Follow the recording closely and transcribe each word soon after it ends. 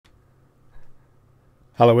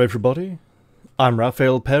Hello everybody, I'm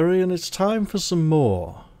Raphael Perry and it's time for some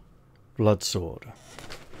more Bloodsword.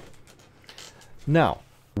 Now,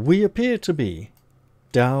 we appear to be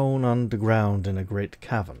down underground in a great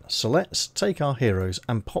cavern, so let's take our heroes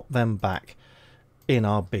and pop them back in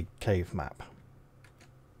our big cave map.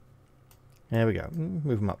 There we go,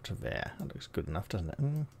 move them up to there, that looks good enough doesn't it?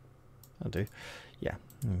 That'll do, yeah.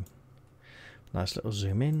 Nice little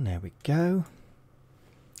zoom in, there we go.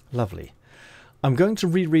 Lovely. I'm going to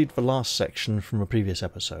reread the last section from a previous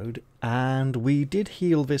episode, and we did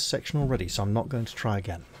heal this section already, so I'm not going to try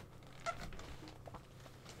again.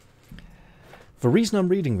 The reason I'm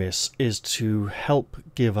reading this is to help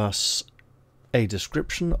give us a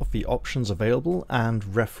description of the options available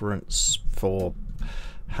and reference for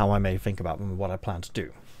how I may think about them and what I plan to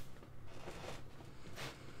do.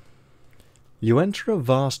 You enter a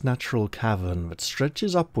vast natural cavern that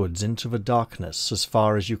stretches upwards into the darkness as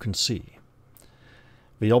far as you can see.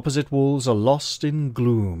 The opposite walls are lost in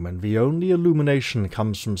gloom, and the only illumination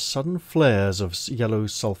comes from sudden flares of yellow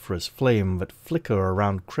sulphurous flame that flicker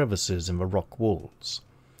around crevices in the rock walls.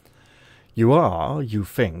 You are, you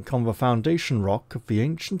think, on the foundation rock of the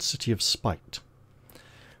ancient city of Spyte.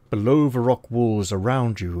 Below the rock walls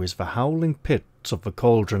around you is the howling pit of the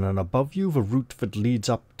cauldron, and above you the route that leads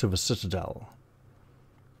up to the citadel.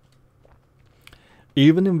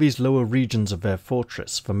 Even in these lower regions of their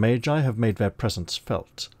fortress, the Magi have made their presence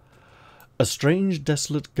felt. A strange,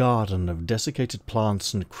 desolate garden of desiccated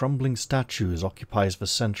plants and crumbling statues occupies the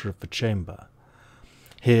centre of the chamber.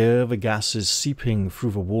 Here, the gases seeping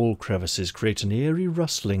through the wall crevices create an eerie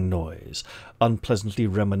rustling noise, unpleasantly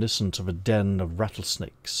reminiscent of a den of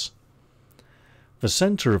rattlesnakes. The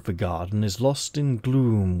centre of the garden is lost in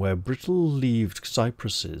gloom, where brittle-leaved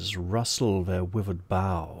cypresses rustle their withered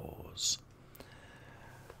boughs.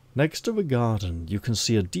 Next to the garden, you can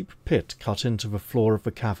see a deep pit cut into the floor of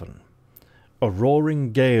the cavern. A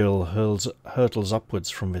roaring gale hurtles upwards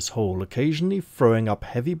from this hole, occasionally throwing up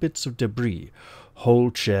heavy bits of debris,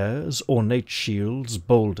 whole chairs, ornate shields,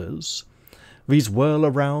 boulders. These whirl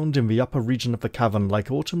around in the upper region of the cavern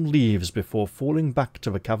like autumn leaves before falling back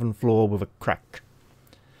to the cavern floor with a crack.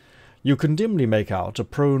 You can dimly make out a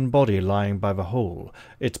prone body lying by the hole,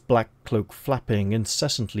 its black cloak flapping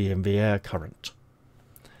incessantly in the air current.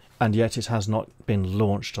 And yet it has not been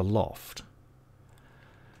launched aloft.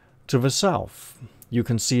 To the south, you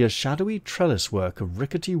can see a shadowy trellis work of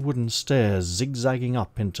rickety wooden stairs zigzagging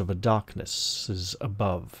up into the darknesses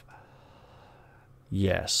above.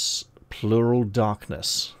 Yes, plural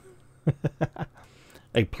darkness.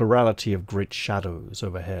 A plurality of great shadows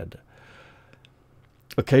overhead.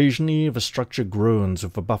 Occasionally the structure groans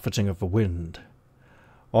with the buffeting of the wind.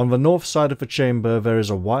 On the north side of the chamber there is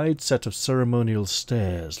a wide set of ceremonial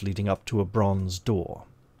stairs leading up to a bronze door.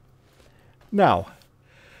 Now,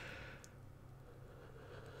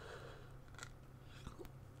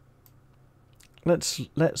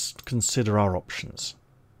 let's consider our options.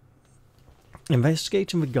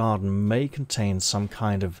 Investigating the garden may contain some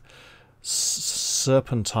kind of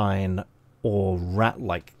serpentine or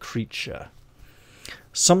rat-like creature.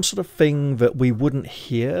 Some sort of thing that we wouldn't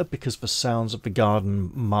hear because the sounds of the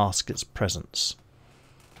garden mask its presence.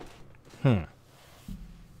 I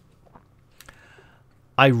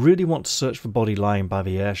really want to search the body lying by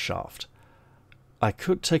the air shaft. I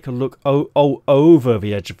could take a look over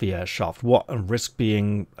the edge of the air shaft, and risk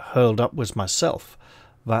being hurled upwards myself.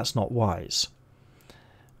 That's not wise.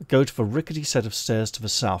 Go to the rickety set of stairs to the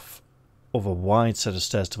south, or the wide set of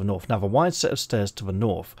stairs to the north. Now, the wide set of stairs to the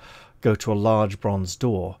north go to a large bronze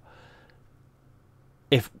door.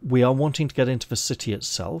 If we are wanting to get into the city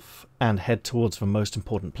itself and head towards the most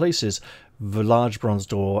important places, the large bronze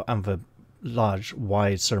door and the large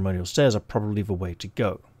wide ceremonial stairs are probably the way to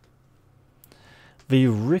go. The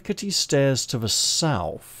rickety stairs to the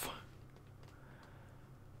south.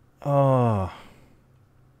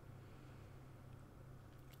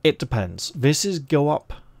 It depends. This is go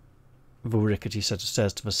up the rickety set of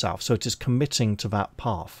stairs to the south, so it is committing to that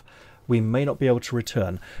path. We may not be able to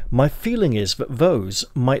return. My feeling is that those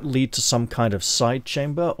might lead to some kind of side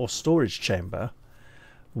chamber or storage chamber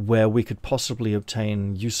where we could possibly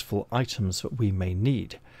obtain useful items that we may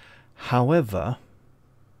need. However,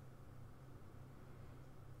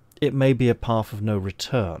 it may be a path of no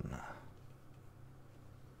return.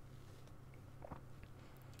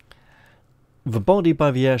 The body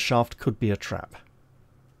by the air shaft could be a trap.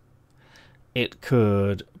 It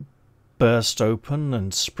could burst open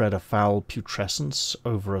and spread a foul putrescence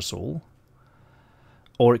over us all.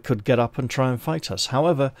 Or it could get up and try and fight us.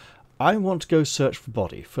 However, I want to go search for the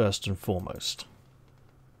body first and foremost.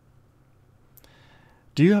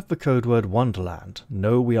 Do you have the code word Wonderland?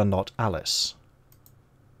 No, we are not Alice.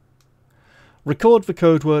 Record the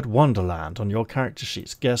code word Wonderland on your character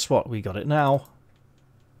sheets. Guess what? We got it now.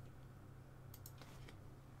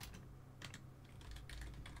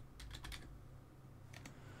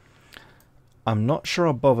 I'm not sure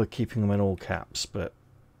I'll bother keeping them in all caps, but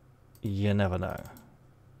you never know.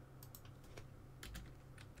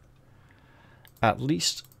 At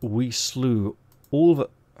least we slew all the...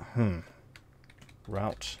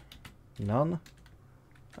 Route. None.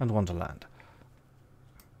 And Wonderland.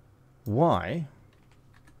 Why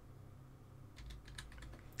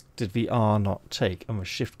did the R not take and the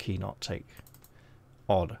shift key not take?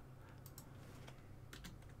 Odd.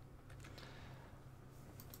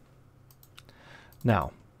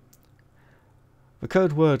 Now, the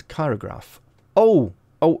code word chirograph.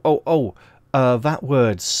 That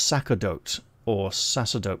word sacerdote or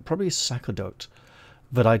sacerdote, probably sacerdote,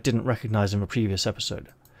 that I didn't recognize in the previous episode.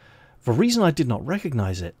 The reason I did not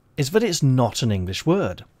recognize it is that it's not an English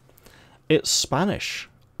word. It's Spanish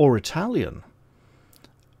or Italian,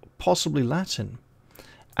 possibly Latin,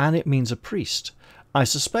 and it means a priest. I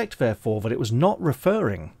suspect, therefore, that it was not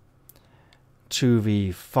referring to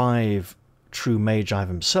the 5 True Magi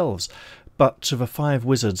themselves, but to the 5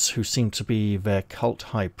 wizards who seem to be their cult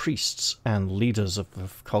high priests and leaders of the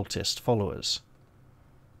cultist followers.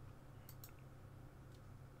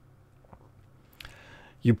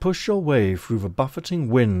 You push your way through the buffeting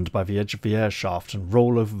wind by the edge of the airshaft and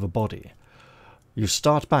roll over the body. You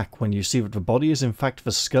start back when you see that the body is in fact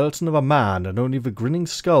the skeleton of a man, and only the grinning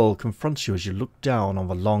skull confronts you as you look down on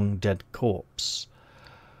the long dead corpse.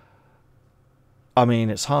 I mean,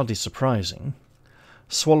 it's hardly surprising.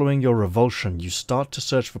 Swallowing your revulsion, you start to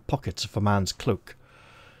search for pockets of the man's cloak.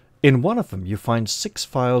 In one of them you find 6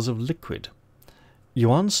 vials of liquid. You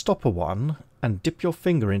unstopper one and dip your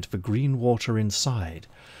finger into the green water inside.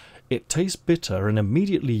 It tastes bitter, and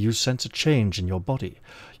immediately you sense a change in your body.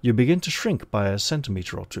 You begin to shrink by a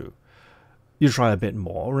centimetre or 2. You try a bit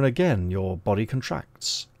more, and again your body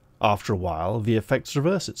contracts. After a while, the effects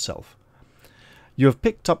reverse itself. You have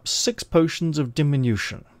picked up 6 potions of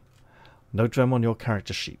diminution. Note them on your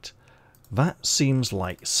character sheet. That seems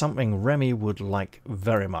like something Remy would like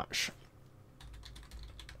very much.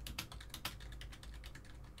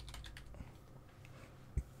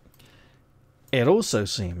 It also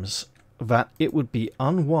seems that it would be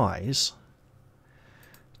unwise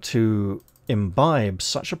to imbibe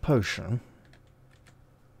such a potion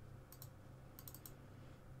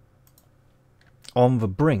on the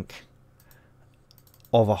brink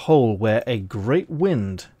of a hole where a great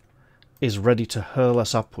wind is ready to hurl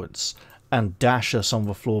us upwards and dash us on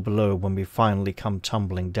the floor below when we finally come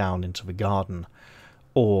tumbling down into the garden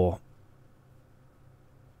or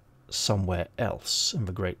somewhere else in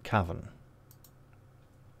the great cavern.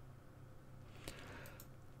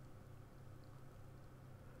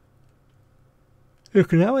 You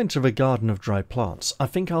can now enter the Garden of Dry Plants. I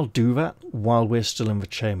think I'll do that while we're still in the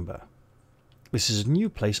chamber. This is a new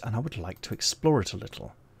place and I would like to explore it a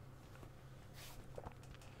little.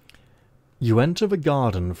 You enter the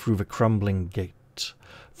garden through the crumbling gate.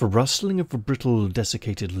 The rustling of the brittle,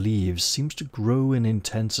 desiccated leaves seems to grow in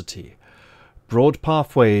intensity. Broad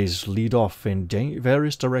pathways lead off in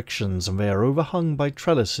various directions, and they are overhung by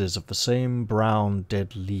trellises of the same brown,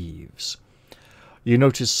 dead leaves. You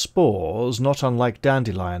notice spores, not unlike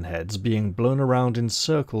dandelion heads, being blown around in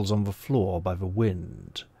circles on the floor by the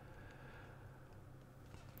wind.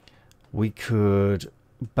 We could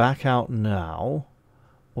back out now,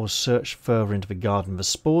 or search further into the garden. The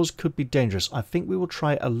spores could be dangerous. I think we will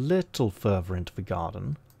try a little further into the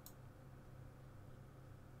garden.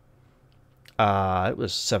 It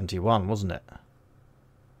was 71, wasn't it?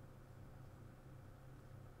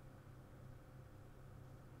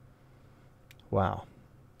 Wow.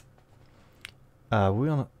 We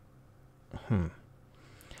on a...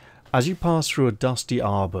 As you pass through a dusty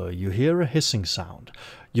arbour, you hear a hissing sound.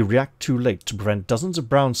 You react too late to prevent dozens of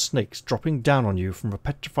brown snakes dropping down on you from the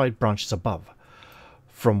petrified branches above.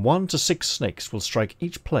 From 1 to 6 snakes will strike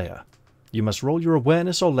each player. You must roll your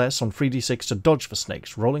awareness or less on 3d6 to dodge the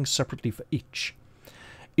snakes, rolling separately for each.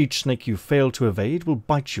 Each snake you fail to evade will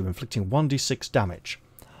bite you, inflicting 1d6 damage.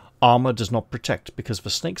 Armour does not protect, because the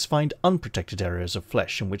snakes find unprotected areas of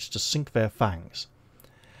flesh in which to sink their fangs.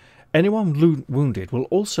 Anyone wounded will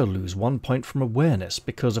also lose 1 point from awareness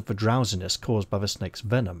because of the drowsiness caused by the snake's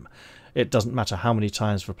venom. It doesn't matter how many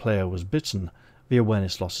times the player was bitten, the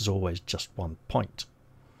awareness loss is always just 1 point.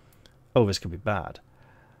 Oh, this could be bad.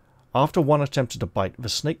 After one attempt at a bite, the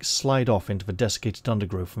snakes slide off into the desiccated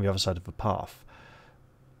undergrowth on the other side of the path.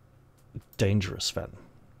 Dangerous, then.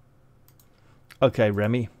 Okay,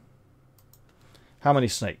 Remy. How many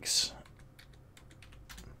snakes?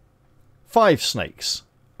 5 snakes.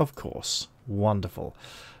 Of course. Wonderful.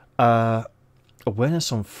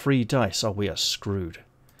 Awareness on 3 dice. Oh, we are screwed.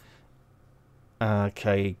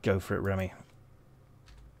 Okay, go for it, Remy.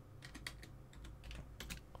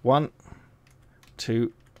 1,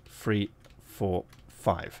 2, 3, 4,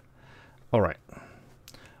 5. Alright.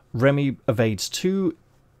 Remy evades 2,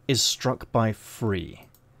 is struck by 3.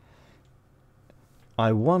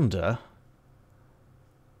 I wonder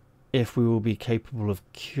if we will be capable of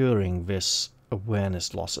curing this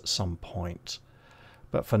awareness loss at some point.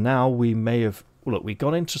 But for now, we may have... Look, we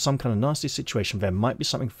got into some kind of nasty situation. There might be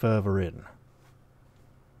something further in.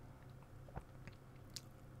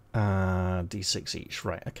 D6 each.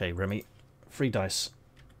 Right, okay, Remy. 3 dice.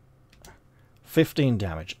 15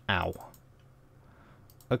 damage. Ow.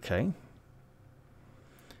 Okay.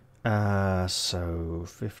 So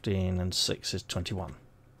 15 and 6 is 21.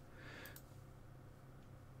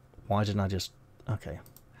 Why didn't I just... Okay.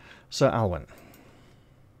 So Alwyn.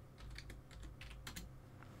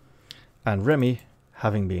 And Remy,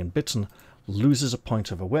 having been bitten, loses a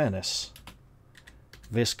point of awareness.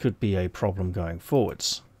 This could be a problem going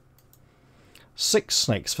forwards. 6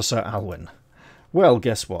 snakes for Sir Alwyn. Well,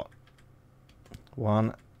 guess what?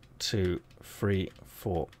 1, 2, 3,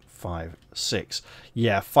 4, 5, 6.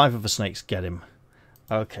 Yeah, 5 of the snakes get him.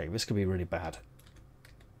 Okay, this could be really bad.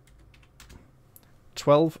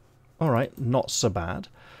 12. Alright, not so bad.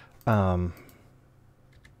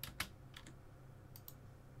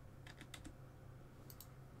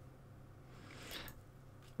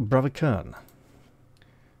 Brother Kern.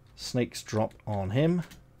 Snakes drop on him.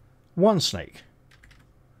 1 snake.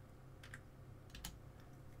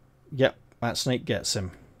 Yep, that snake gets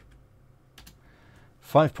him.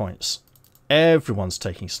 5 points. Everyone's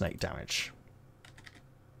taking snake damage.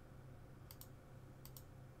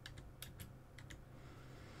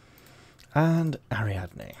 And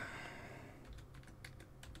Ariadne.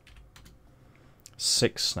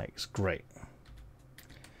 6 snakes. Great.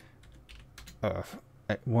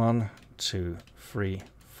 1, 2, 3,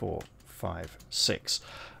 4, 5, 6.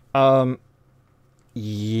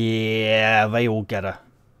 Yeah, they all get her.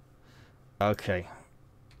 Okay.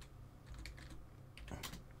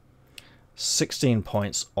 16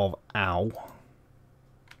 points of ow.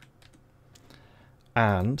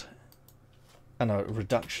 And a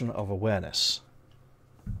reduction of awareness.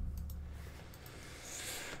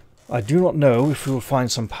 I do not know if we will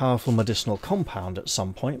find some powerful medicinal compound at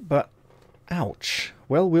some point, but ouch.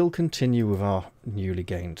 Well, we'll continue with our newly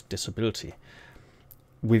gained disability.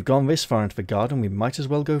 We've gone this far into the garden, we might as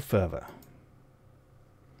well go further.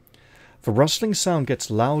 The rustling sound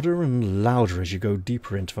gets louder and louder as you go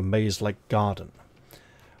deeper into the maze-like garden.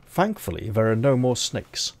 Thankfully, there are no more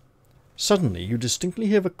snakes. Suddenly, you distinctly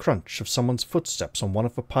hear the crunch of someone's footsteps on one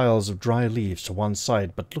of the piles of dry leaves to one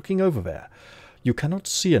side, but looking over there, you cannot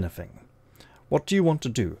see anything. What do you want to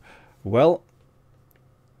do? Well,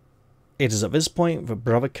 it is at this point that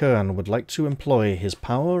Brother Kern would like to employ his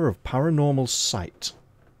power of paranormal sight.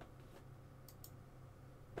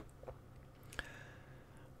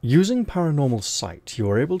 Using paranormal sight, you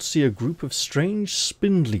are able to see a group of strange,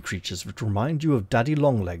 spindly creatures that remind you of Daddy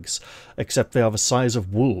Longlegs, except they are the size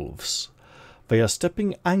of wolves. They are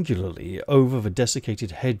stepping angularly over the desiccated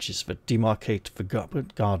hedges that demarcate the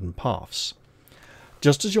garden paths.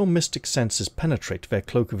 Just as your mystic senses penetrate their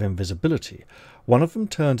cloak of invisibility, one of them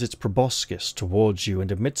turns its proboscis towards you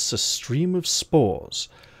and emits a stream of spores.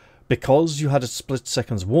 Because you had a split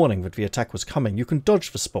second's warning that the attack was coming, you can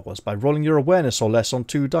dodge the spores by rolling your awareness or less on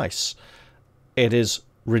 2 dice. It is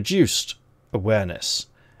reduced awareness.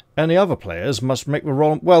 Any other players must make the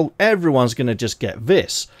roll. Well, everyone's going to just get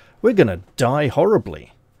this. We're going to die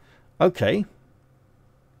horribly. Okay.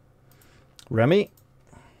 Remy.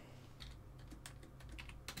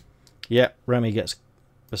 Yep, Remy gets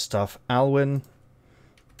the stuff. Alwyn.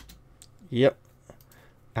 Yep.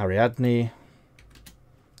 Ariadne.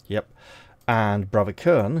 Yep. And Brother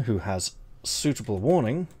Kern, who has suitable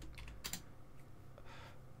warning,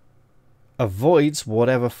 avoids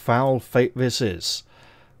whatever foul fate this is.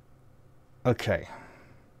 Okay.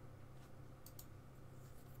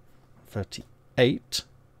 38,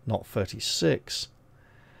 not 36.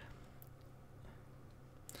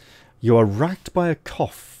 You are racked by a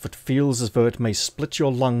cough that feels as though it may split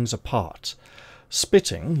your lungs apart.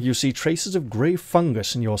 Spitting, you see traces of grey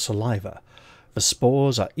fungus in your saliva. The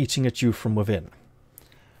spores are eating at you from within.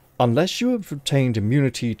 Unless you have obtained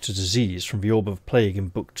immunity to disease from the Orb of Plague in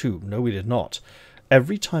Book 2, no we did not,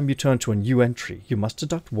 every time you turn to a new entry, you must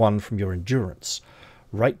deduct 1 from your endurance.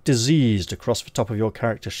 Write diseased across the top of your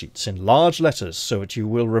character sheets in large letters so that you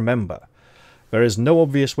will remember. There is no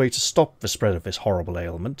obvious way to stop the spread of this horrible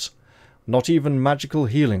ailment. Not even magical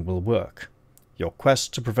healing will work. Your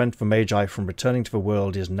quest to prevent the Magi from returning to the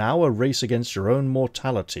world is now a race against your own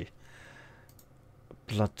mortality.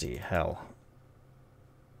 Bloody hell.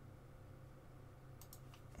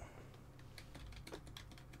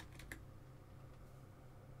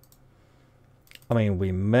 I mean,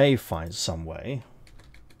 we may find some way.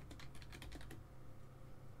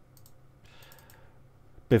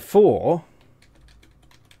 Before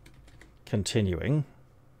continuing,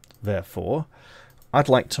 therefore, I'd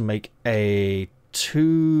like to make a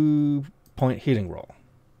 2-point healing roll.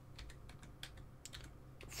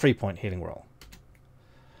 3-point healing roll.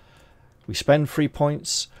 We spend 3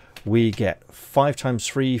 points. We get 5 times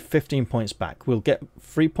 3, 15 points back. We'll get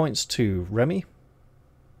 3 points to Remy.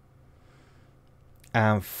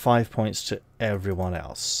 And 5 points to everyone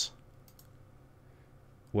else.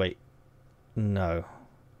 Wait. No.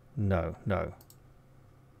 No, no.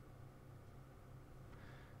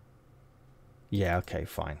 Yeah, okay,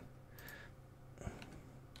 fine.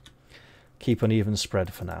 Keep an even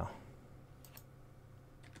spread for now.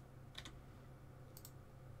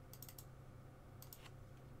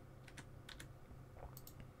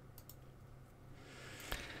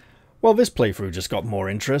 Well, this playthrough just got more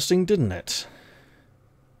interesting, didn't it?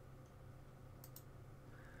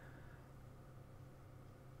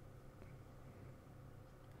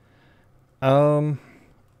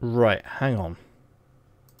 Right, hang on.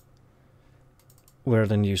 We're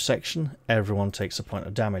at a new section. Everyone takes a point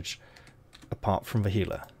of damage, apart from the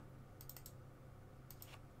healer.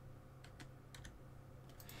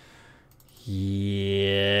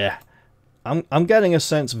 Yeah. I'm getting a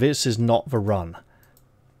sense this is not the run.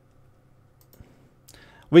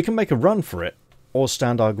 We can make a run for it, or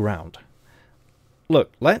stand our ground.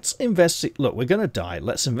 Look, let's investigate. Look, we're going to die.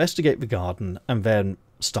 Let's investigate the garden, and then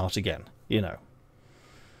start again, you know.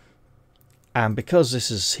 And because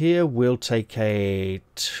this is here, we'll take a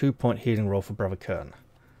 2-point healing roll for Brother Kern.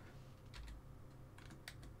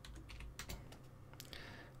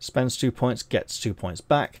 Spends 2 points, gets 2 points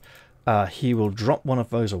back. He will drop one of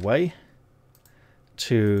those away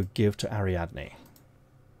to give to Ariadne.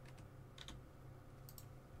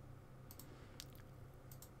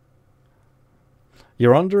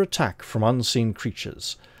 You're under attack from unseen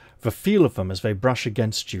creatures. The feel of them as they brush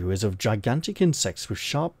against you is of gigantic insects with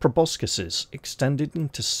sharp proboscises extending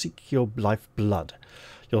to seek your life blood.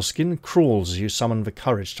 Your skin crawls as you summon the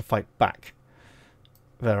courage to fight back.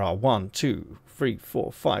 There are 1, 2, 3,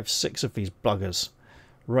 4, 5, 6 of these buggers.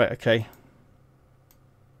 Right, okay.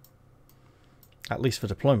 At least the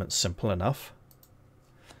deployment's simple enough.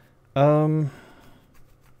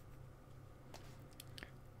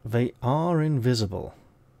 They are invisible.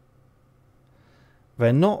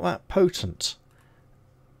 They're not that potent.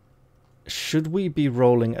 Should we be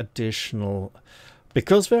rolling additional...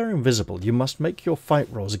 Because they're invisible, you must make your fight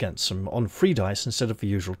rolls against them on 3 dice instead of the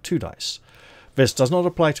usual 2 dice. This does not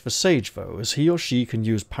apply to the sage, though, as he or she can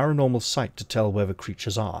use paranormal sight to tell where the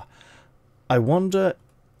creatures are. I wonder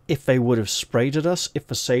if they would have sprayed at us if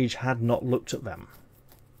the sage had not looked at them.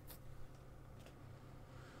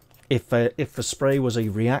 If the spray was a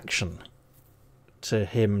reaction to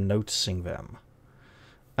him noticing them.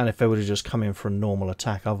 And if they would have just come in for a normal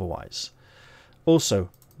attack otherwise. Also,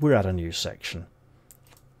 we're at a new section.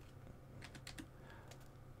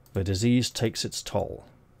 The disease takes its toll.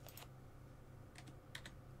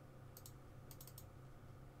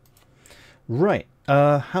 Right,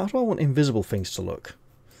 how do I want invisible things to look?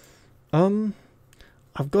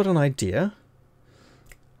 I've got an idea.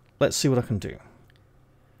 Let's see what I can do.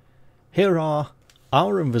 Here are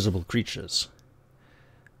our invisible creatures.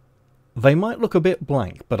 They might look a bit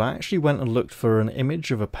blank, but I actually went and looked for an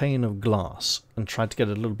image of a pane of glass and tried to get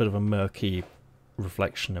a little bit of a murky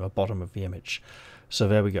reflection in the bottom of the image. So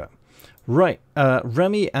there we go. Right,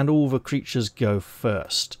 Remy and all the creatures go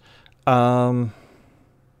first. Remy's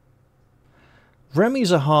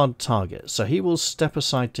a hard target, so he will step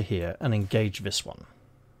aside to here and engage this one.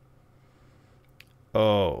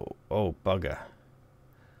 Oh bugger.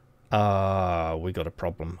 We got a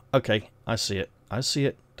problem. Okay, I see it. I see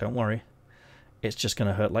it. Don't worry. It's just going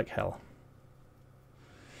to hurt like hell.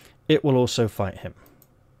 It will also fight him.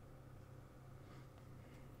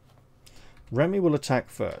 Remy will attack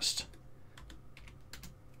first.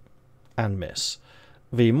 And miss.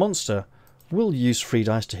 The monster will use 3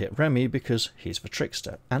 dice to hit Remy because he's the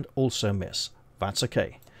trickster. And also miss. That's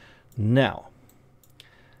okay. Now,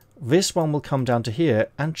 this one will come down to here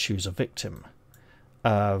and choose a victim.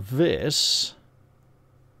 This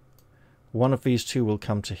One of these two will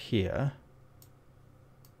come to here.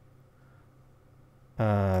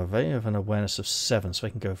 They have an awareness of 7, so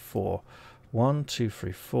they can go 4. 1, 2,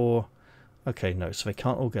 3, 4. Okay, no, so they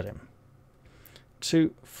can't all get in.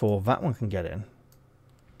 2, 4, that one can get in.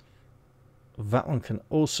 That one can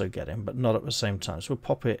also get in, but not at the same time. So we'll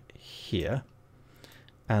pop it here.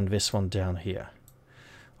 And this one down here.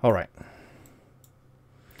 Alright.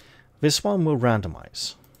 This one will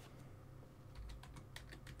randomize.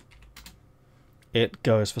 It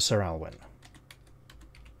goes for Sir Alwyn.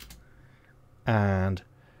 And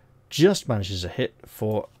just manages a hit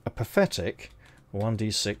for a pathetic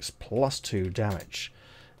 1d6 plus 2 damage.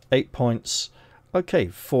 8 points. Okay,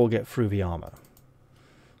 4 get through the armor.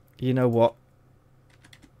 You know what?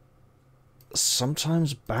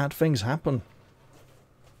 Sometimes bad things happen.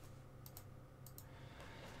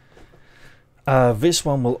 This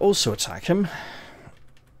one will also attack him.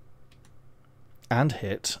 And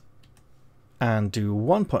hit. And do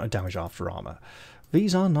 1 point of damage after armor.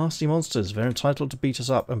 These are nasty monsters. They're entitled to beat us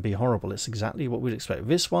up and be horrible. It's exactly what we'd expect.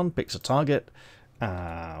 This one picks a target.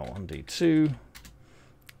 1d2.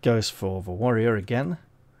 Goes for the warrior again.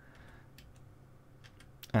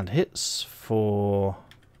 And hits for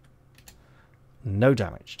no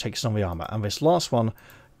damage. Takes on the armor. And this last one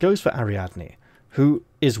goes for Ariadne, who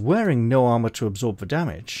is wearing no armor to absorb the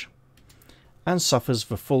damage. And suffers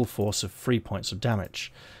the full force of 3 points of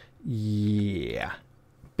damage. Yeah.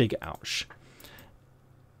 Big ouch.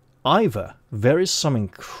 Either there is some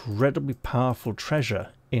incredibly powerful treasure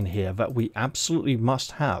in here that we absolutely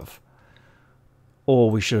must have,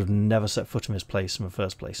 or we should have never set foot in this place in the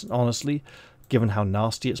first place. And honestly, given how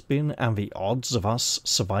nasty it's been and the odds of us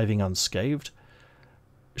surviving unscathed,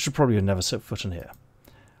 should probably have never set foot in here.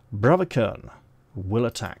 Brother Kern will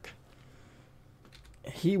attack.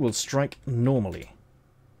 He will strike normally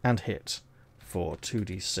and hit for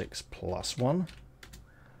 2d6 plus 1.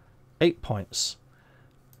 8 points.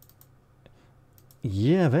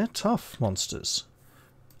 Yeah, they're tough monsters.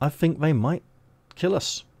 I think they might kill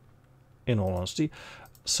us, in all honesty.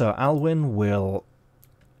 So Alwyn will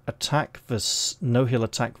attack this. No, he'll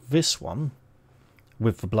attack this one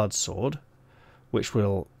with the blood sword, which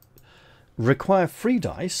will require 3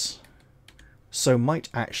 dice, so might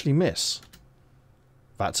actually miss.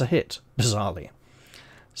 That's a hit, bizarrely.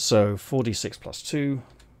 So 4d6 plus 2.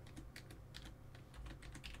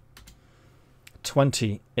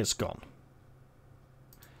 20, it's gone.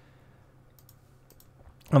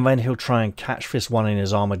 And then he'll try and catch this one in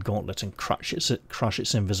his armoured gauntlet and crush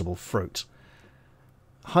its invisible throat.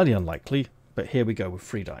 Highly unlikely, but here we go with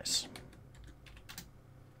 3 dice.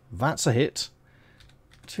 That's a hit.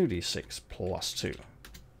 2d6 plus 2.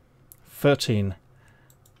 13.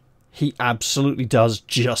 He absolutely does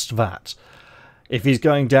just that. If he's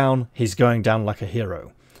going down like a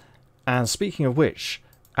hero. And speaking of which,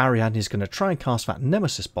 Ariadne's going to try and cast that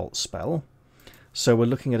Nemesis Bolt spell. So we're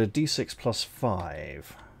looking at a d6 plus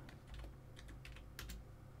 5.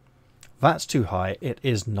 That's too high. It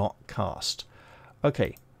is not cast.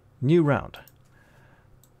 Okay, new round.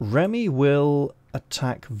 Remy will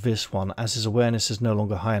attack this one as his awareness is no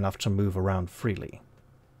longer high enough to move around freely.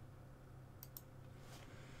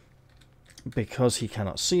 Because he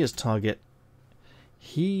cannot see his target,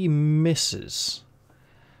 he misses.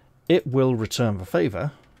 It will return the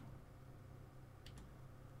favour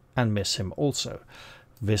and miss him also.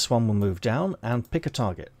 This one will move down and pick a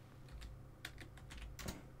target.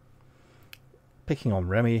 Picking on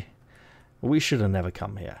Remy. We should have never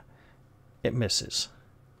come here. It misses.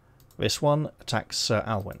 This one attacks Sir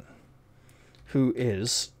Alwyn, who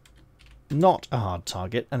is not a hard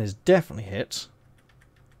target and is definitely hit.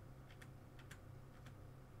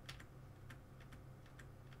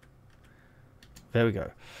 There we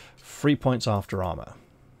go. 3 points after armor.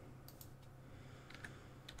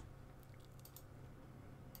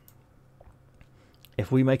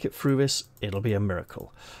 If we make it through this, it'll be a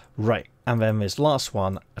miracle. Right, and then this last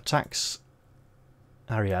one attacks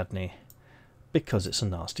Ariadne because it's a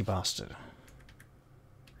nasty bastard.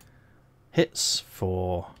 Hits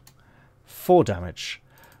for 4 damage.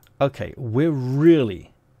 Okay, we're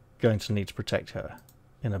really going to need to protect her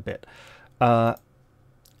in a bit.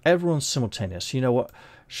 Everyone's simultaneous. You know what?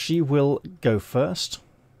 She will go first.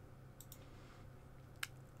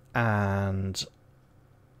 And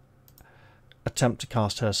attempt to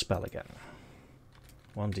cast her spell again.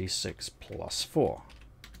 1d6 plus 4.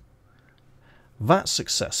 That's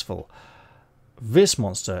successful. This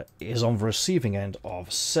monster is on the receiving end of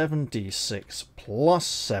 7d6 plus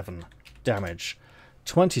 7 damage.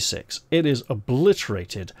 26. It is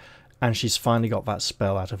obliterated, and she's finally got that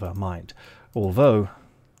spell out of her mind. Although,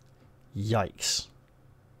 yikes.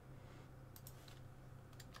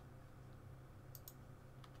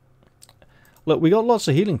 Look, we got lots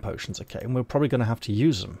of healing potions, okay, and we're probably going to have to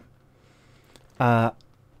use them.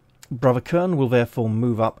 Brother Kern will therefore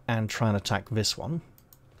move up and try and attack this one.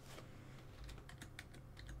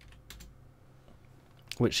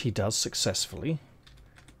 Which he does successfully.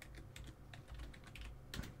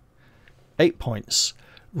 8 points.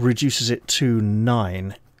 Reduces it to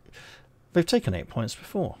 9. They've taken 8 points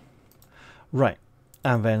before. Right.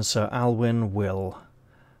 And then Sir Alwyn will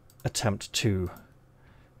attempt to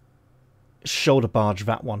shoulder barge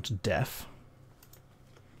that one to death.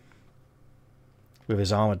 With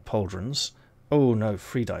his armoured pauldrons. Oh no,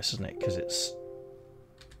 3 dice, isn't it? Because it's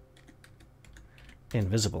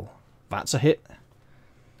invisible. That's a hit.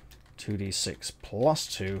 2d6 plus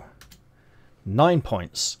 2. 9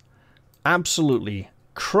 points. Absolutely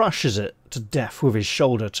crushes it to death with his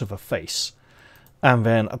shoulder to the face. And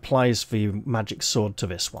then applies the magic sword to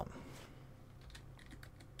this one.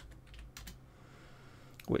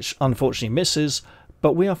 Which unfortunately misses,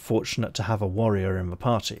 but we are fortunate to have a warrior in the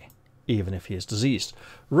party, even if he is diseased.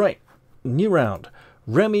 Right, new round.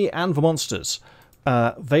 Remy and the monsters.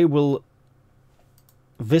 They will...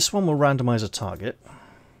 This one will randomize a target.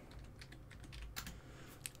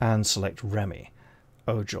 And select Remy.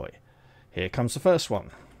 Oh joy. Here comes the first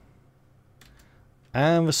one.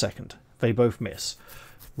 And the second. They both miss.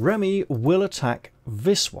 Remy will attack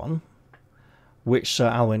this one, which Sir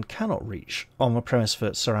Alwyn cannot reach, on the premise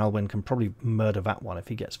that Sir Alwyn can probably murder that one if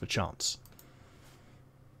he gets the chance.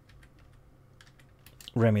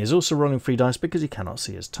 Remy is also rolling 3 dice because he cannot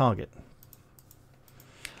see his target.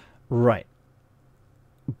 Right.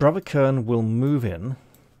 Brother Kern will move in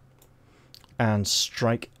and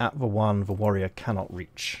strike at the one the warrior cannot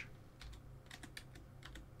reach.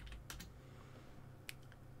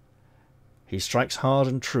 He strikes hard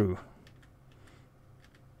and true.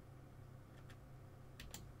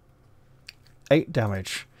 8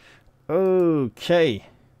 damage. Okay.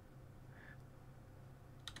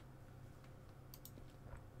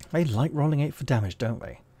 They like rolling 8 for damage, don't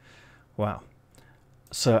they? Wow.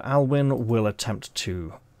 Sir Alwyn will attempt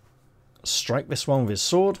to strike this one with his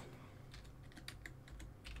sword.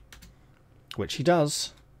 Which he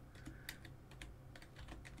does.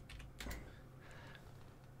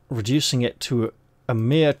 Reducing it to a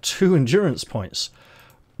mere 2 endurance points,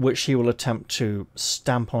 which he will attempt to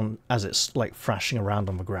stamp on as it's like thrashing around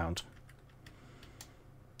on the ground.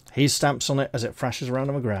 He stamps on it as it thrashes around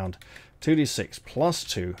on the ground. 2d6 plus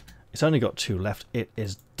 2. It's only got 2 left. It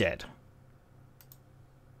is dead.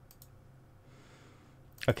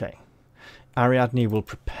 Okay. Ariadne will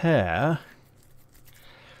prepare.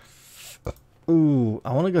 Ooh,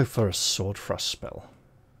 I want to go for a sword thrust spell.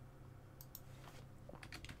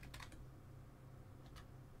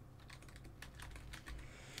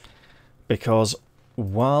 Because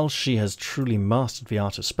while she has truly mastered the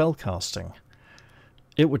art of spellcasting,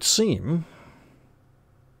 it would seem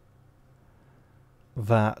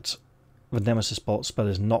that the Nemesis Bolt spell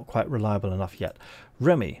is not quite reliable enough yet.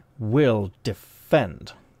 Remy will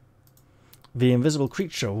defend. The invisible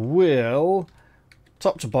creature will,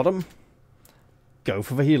 top to bottom, go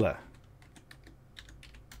for the healer.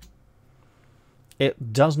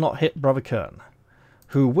 It does not hit Brother Kern,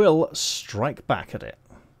 who will strike back at it.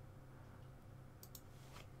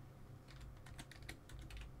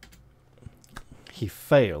 He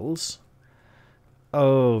fails.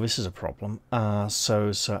 Oh, this is a problem.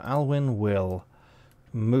 So Sir Alwyn will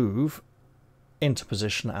move into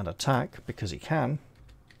position and attack because he can.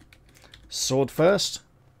 Sword first.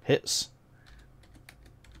 Hits.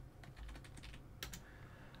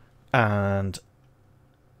 And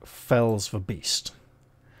fells the beast.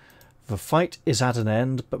 The fight is at an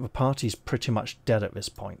end, but the party's pretty much dead at this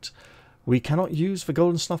point. We cannot use the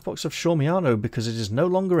golden snuffbox of Shormiano because it is no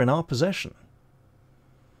longer in our possession.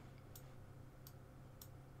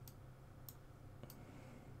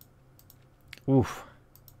 Oof.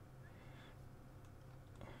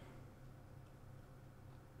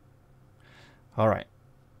 Alright.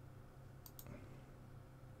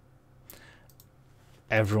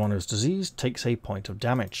 Everyone who's diseased takes a point of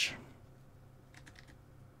damage.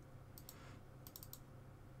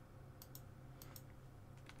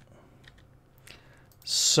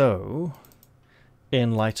 So,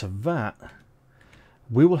 in light of that,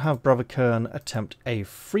 we will have Brother Kern attempt a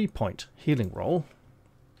 3-point healing roll,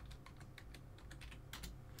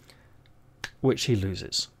 which he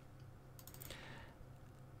loses.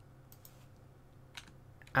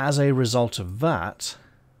 As a result of that,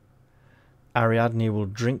 Ariadne will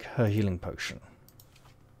drink her healing potion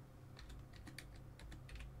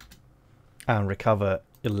and recover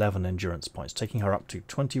 11 endurance points, taking her up to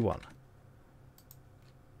 21.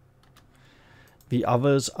 The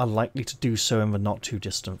others are likely to do so in the not too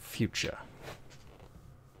distant future.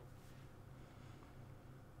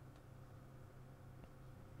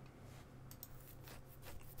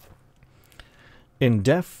 In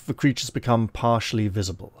death, the creatures become partially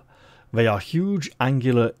visible. They are huge,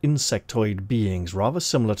 angular, insectoid beings rather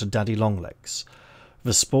similar to daddy longlegs.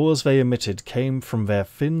 The spores they emitted came from their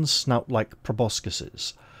thin, snout-like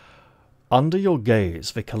proboscises. Under your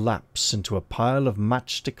gaze, they collapse into a pile of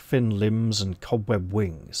matchstick-thin limbs and cobweb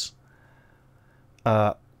wings.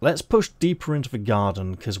 Let's push deeper into the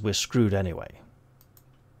garden, because we're screwed anyway.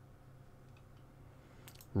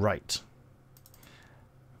 Right.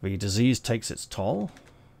 The disease takes its toll.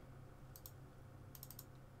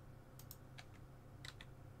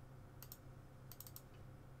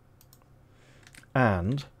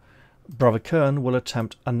 And Brother Kern will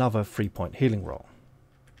attempt another 3-point healing roll.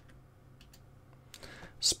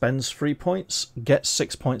 Spends 3 points, gets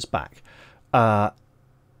 6 points back. I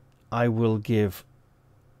will give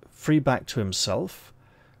 3 back to himself,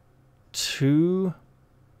 2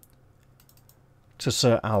 to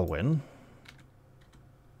Sir Alwyn,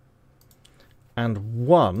 and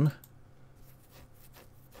 1...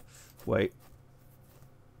 Wait.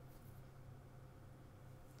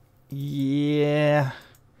 Yeah,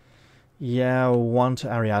 1 to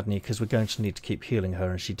Ariadne, because we're going to need to keep healing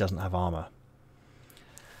her and she doesn't have armor.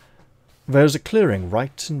 There's a clearing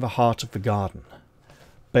right in the heart of the garden.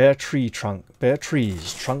 Bare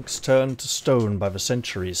trees, trunks turned to stone by the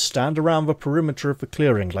centuries, stand around the perimeter of the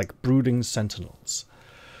clearing like brooding sentinels.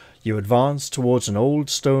 You advance towards an old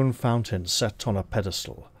stone fountain set on a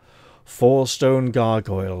pedestal. 4 stone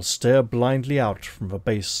gargoyles stare blindly out from the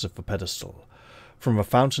base of the pedestal. From the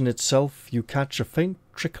fountain itself, you catch a faint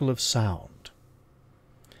trickle of sound.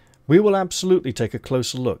 We will absolutely take a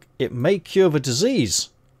closer look. It may cure the disease.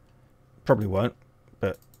 Probably won't,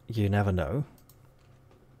 but you never know.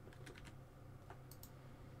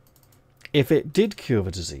 If it did cure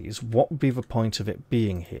the disease, what would be the point of it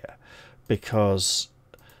being here? Because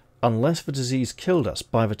unless the disease killed us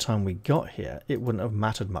by the time we got here, it wouldn't have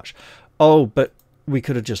mattered much. Oh, but we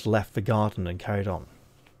could have just left the garden and carried on.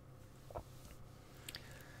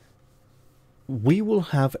 We will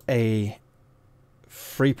have a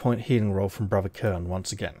 3-point healing roll from Brother Kern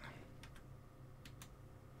once again.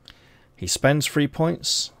 He spends 3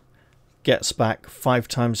 points, gets back 5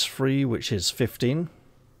 times 3, which is 15.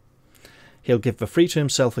 He'll give the 3 to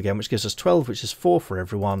himself again, which gives us 12, which is 4 for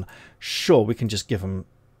everyone. Sure, we can just give him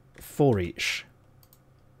 4 each.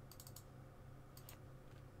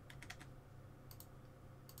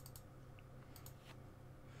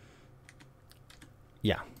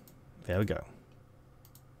 Yeah, there we go.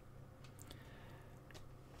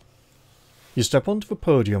 You step onto the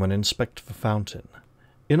podium and inspect the fountain.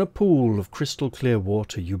 In a pool of crystal clear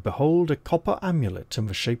water you behold a copper amulet in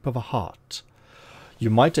the shape of a heart. You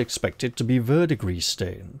might expect it to be verdigris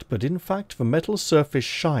stained, but in fact the metal surface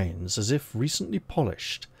shines as if recently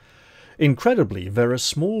polished. Incredibly, there are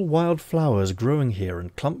small wild flowers growing here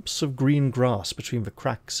and clumps of green grass between the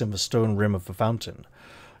cracks in the stone rim of the fountain.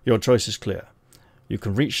 Your choice is clear. You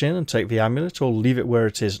can reach in and take the amulet, or leave it where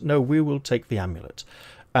it is. No, we will take the amulet.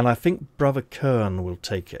 And I think Brother Kern will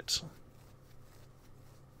take it.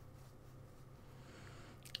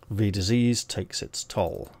 The disease takes its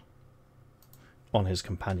toll on his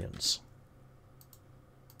companions.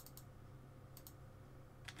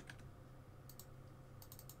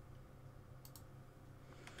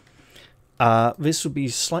 This would be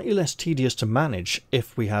slightly less tedious to manage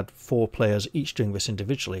if we had 4 players each doing this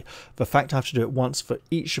individually. The fact I have to do it once for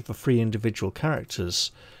each of the 3 individual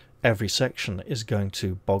characters every section is going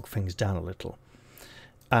to bog things down a little.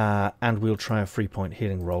 And we'll try a 3-point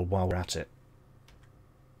healing roll while we're at it.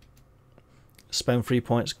 Spend 3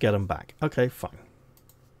 points, get them back. Okay, fine.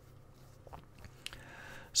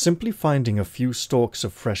 Simply finding a few stalks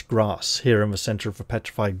of fresh grass here in the centre of the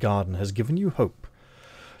petrified garden has given you hope.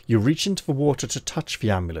 You reach into the water to touch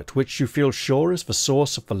the amulet, which you feel sure is the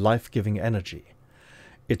source of the life-giving energy.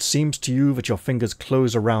 It seems to you that your fingers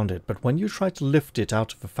close around it, but when you try to lift it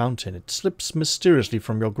out of the fountain, it slips mysteriously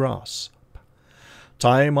from your grasp.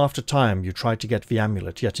 Time after time you try to get the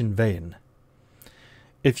amulet, yet in vain.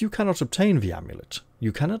 If you cannot obtain the amulet,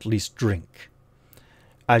 you can at least drink.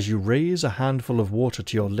 As you raise a handful of water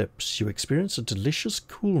to your lips, you experience a delicious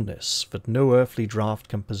coolness that no earthly draught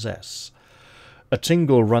can possess. A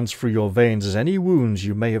tingle runs through your veins as any wounds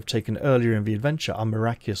you may have taken earlier in the adventure are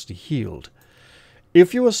miraculously healed.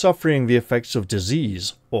 If you are suffering the effects of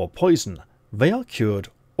disease or poison, they are cured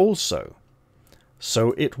also.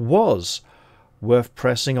 So it was worth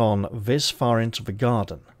pressing on this far into the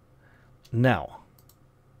garden. Now,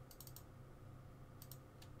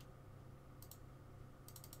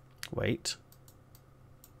 Wait.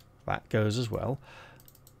 That goes as well.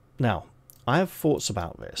 Now, I have thoughts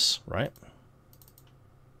about this, right?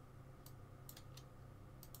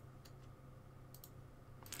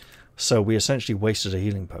 So we essentially wasted a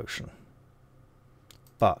healing potion.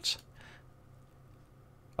 But...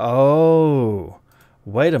 oh!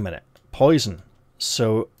 Wait a minute. Poison.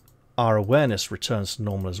 So our awareness returns to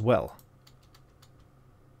normal as well.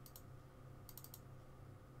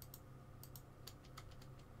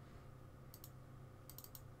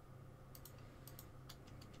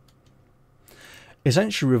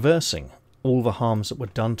 Essentially reversing all the harms that were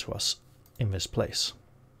done to us in this place.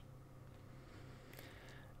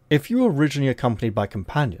 If you were originally accompanied by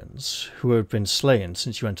companions who had been slain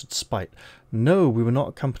since you entered Spyte, no, we were not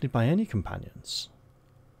accompanied by any companions.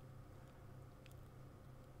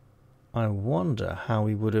 I wonder how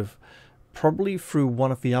we would have, probably through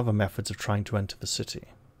one of the other methods of trying to enter the city.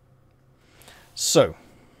 So,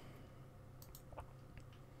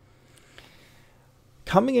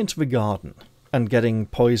 coming into the garden and getting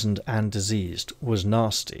poisoned and diseased was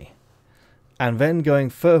nasty, and then going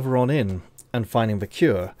further on in and finding the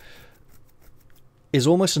cure is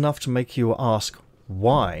almost enough to make you ask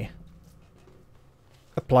why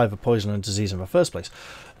apply the poison and disease in the first place.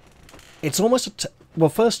 It's almost well,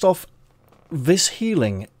 first off, this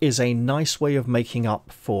healing is a nice way of making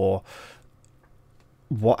up for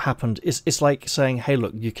what happened. It's like saying, hey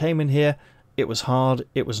look, you came in here, it was hard,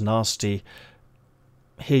 it was nasty,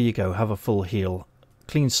 here you go, have a full heal,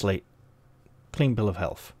 clean slate, clean bill of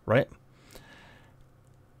health, right?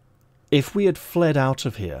 If we had fled out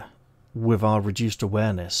of here with our reduced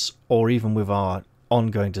awareness, or even with our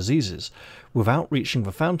ongoing diseases, without reaching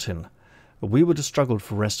the fountain, we would have struggled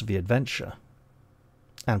for the rest of the adventure,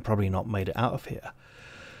 and probably not made it out of here.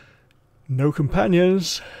 No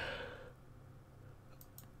companions.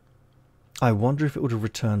 I wonder if it would have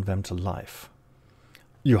returned them to life.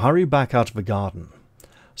 You hurry back out of the garden.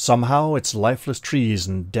 Somehow its lifeless trees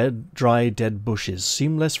and dry dead bushes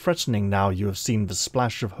seem less threatening now you have seen the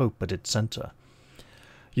splash of hope at its centre.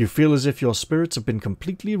 You feel as if your spirits have been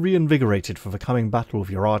completely reinvigorated for the coming battle with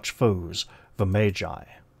your arch-foes, the Magi.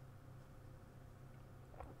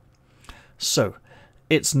 So,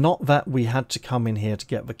 it's not that we had to come in here to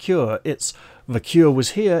get the cure, it's the cure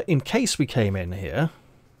was here in case we came in here,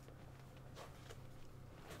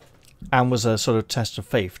 and was a sort of test of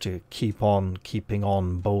faith to keep on keeping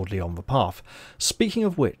on boldly on the path. Speaking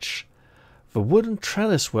of which, the wooden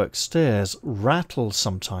trellis-work stairs rattle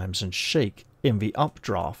sometimes and shake in the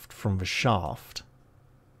updraft from the shaft.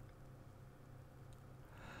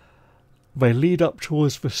 They lead up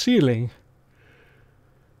towards the ceiling.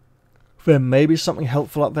 There may be something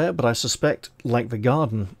helpful up there, but I suspect, like the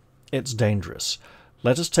garden, it's dangerous.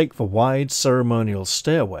 Let us take the wide ceremonial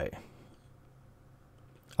stairway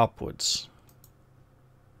upwards.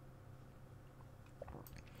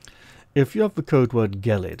 If you have the code word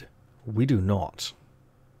Gelid, we do not.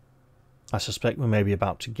 I suspect we may be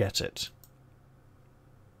about to get it.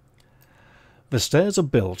 The stairs are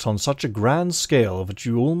built on such a grand scale that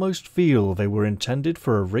you almost feel they were intended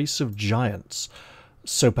for a race of giants,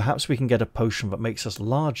 so perhaps we can get a potion that makes us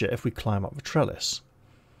larger if we climb up the trellis.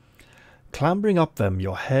 Clambering up them,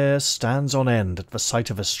 your hair stands on end at the sight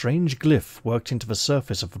of a strange glyph worked into the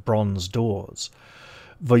surface of the bronze doors.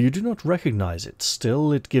 Though you do not recognize it,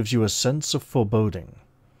 still it gives you a sense of foreboding.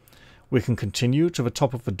 We can continue to the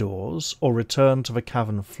top of the doors, or return to the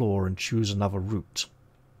cavern floor and choose another route.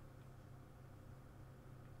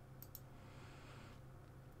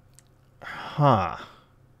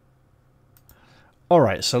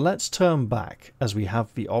 Alright, so let's turn back as we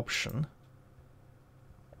have the option.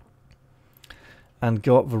 And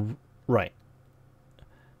go up the... right.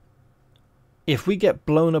 If we get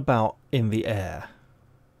blown about in the air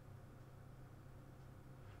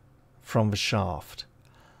from the shaft,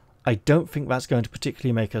 I don't think that's going to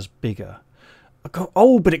particularly make us bigger.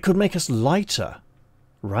 Oh, but it could make us lighter,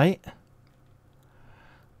 right?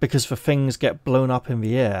 Because the things get blown up in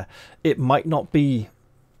the air. It might not be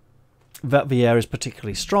that the air is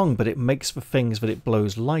particularly strong, but it makes the things that it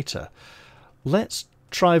blows lighter. Let's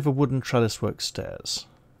try the wooden trellis-work stairs.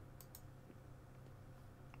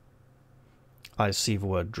 I see the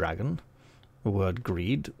word dragon, the word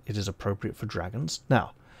greed. It is appropriate for dragons.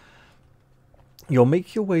 Now, you'll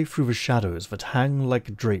make your way through the shadows that hang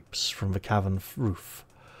like drapes from the cavern roof.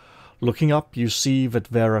 Looking up, you see that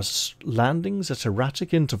there are landings at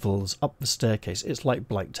erratic intervals up the staircase. It's like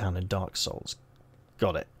Blighttown in Dark Souls.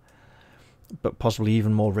 Got it. But possibly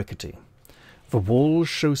even more rickety. The walls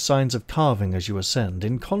show signs of carving as you ascend,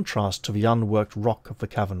 in contrast to the unworked rock of the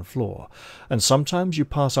cavern floor, and sometimes you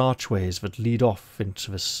pass archways that lead off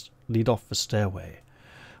into lead off the stairway.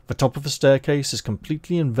 The top of the staircase is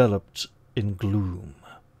completely enveloped in gloom.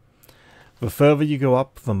 The further you go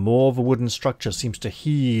up, the more the wooden structure seems to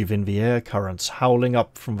heave in the air currents howling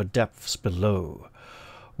up from the depths below.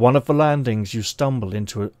 On one of the landings you stumble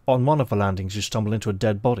into a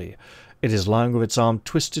dead body. It is lying with its arm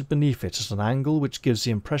twisted beneath it at an angle which gives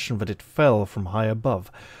the impression that it fell from high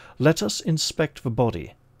above. Let us inspect the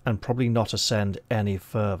body, and probably not ascend any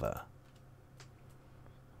further.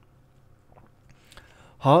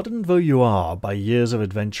 Hardened though you are by years of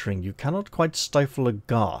adventuring, you cannot quite stifle a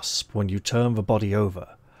gasp when you turn the body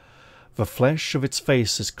over. The flesh of its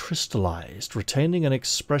face is crystallized, retaining an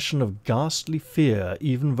expression of ghastly fear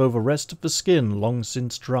even though the rest of the skin long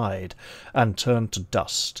since dried and turned to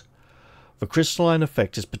dust. The crystalline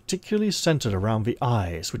effect is particularly centered around the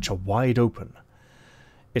eyes, which are wide open.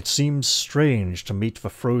 It seems strange to meet the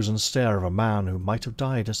frozen stare of a man who might have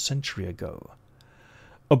died a century ago.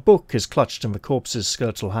 A book is clutched in the corpse's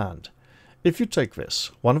skeletal hand. If you take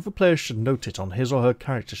this, one of the players should note it on his or her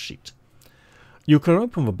character sheet. You can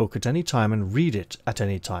open the book at any time and read it at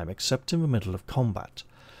any time, except in the middle of combat.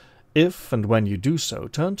 If and when you do so,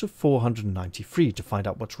 turn to 493 to find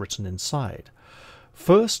out what's written inside.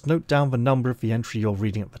 First, note down the number of the entry you're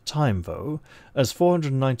reading at the time, though, as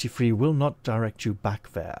 493 will not direct you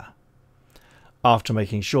back there. After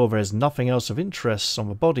making sure there is nothing else of interest on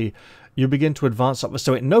the body, you begin to advance up the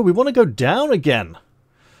stairway. No, we want to go down again!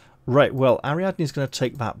 Right, well, Ariadne's going to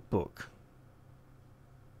take that book.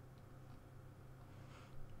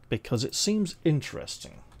 Because it seems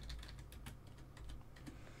interesting.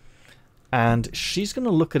 And she's going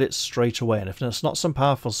to look at it straight away. And if it's not some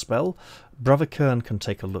powerful spell, Brother Kern can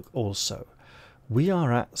take a look also. We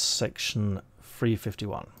are at section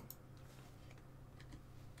 351.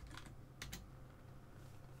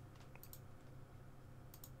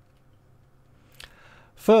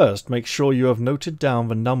 First, make sure you have noted down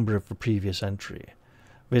the number of the previous entry.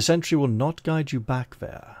 This entry will not guide you back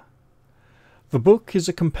there. The book is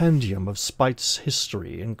a compendium of Spyte's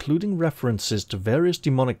history, including references to various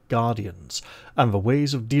demonic guardians and the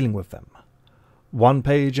ways of dealing with them. One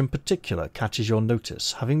page in particular catches your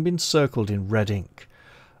notice, having been circled in red ink.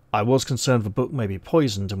 I was concerned the book may be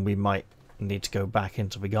poisoned and we might need to go back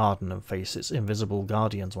into the garden and face its invisible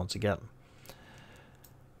guardians once again.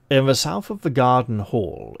 In the south of the garden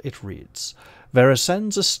hall, it reads, there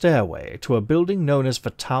ascends a stairway to a building known as the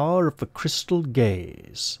Tower of the Crystal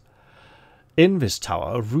Gaze. In this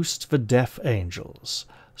tower roost the death angels,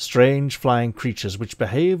 strange flying creatures which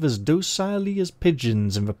behave as docilely as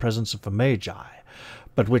pigeons in the presence of the Magi,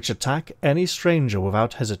 but which attack any stranger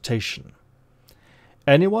without hesitation.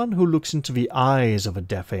 Anyone who looks into the eyes of a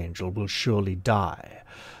death angel will surely die.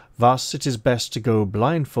 Thus it is best to go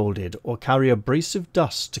blindfolded or carry abrasive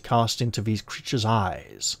dust to cast into these creatures'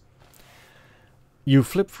 eyes. You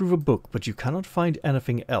flip through the book, but you cannot find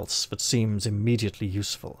anything else that seems immediately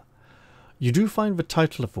useful. You do find the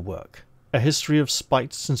title of the work, A History of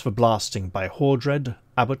Spyte Since the Blasting by Hordred,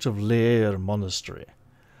 Abbot of Lear Monastery.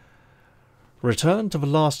 Return to the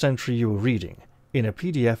last entry you were reading. In a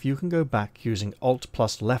PDF you can go back using Alt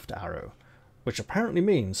plus left arrow, which apparently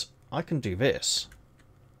means I can do this.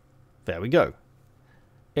 There we go.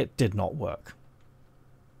 It did not work.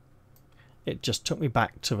 It just took me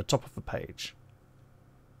back to the top of the page.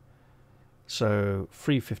 So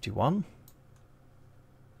 351.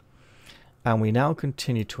 And we now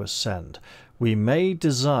continue to ascend. We may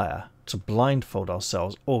desire to blindfold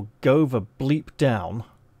ourselves or go the bleep down.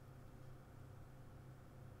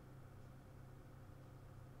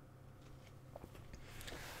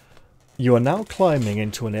 You are now climbing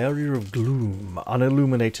into an area of gloom,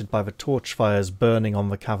 unilluminated by the torch fires burning on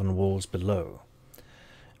the cavern walls below.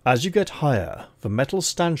 As you get higher, the metal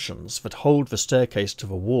stanchions that hold the staircase to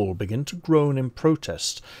the wall begin to groan in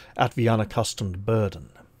protest at the unaccustomed burden.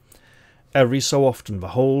 Every so often the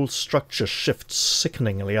whole structure shifts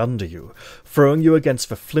sickeningly under you, throwing you against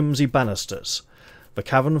the flimsy banisters. The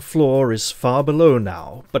cavern floor is far below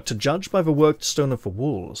now, but to judge by the worked stone of the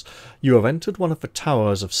walls, you have entered one of the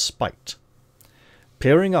towers of Spyte.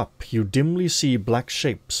 Peering up, you dimly see black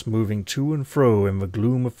shapes moving to and fro in the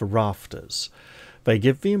gloom of the rafters. They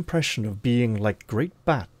give the impression of being like great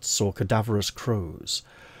bats or cadaverous crows.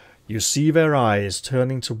 You see their eyes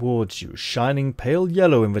turning towards you, shining pale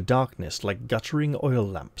yellow in the darkness like guttering oil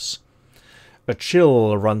lamps. A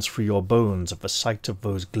chill runs through your bones at the sight of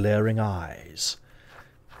those glaring eyes.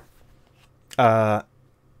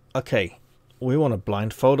 Okay, we want to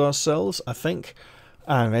blindfold ourselves, I think,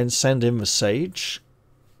 and then send in the sage.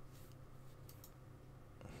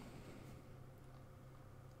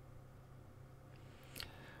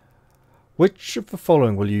 Which of the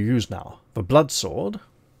following will you use now? The blood sword,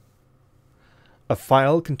 a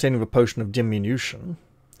phial containing a potion of diminution,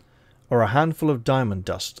 or a handful of diamond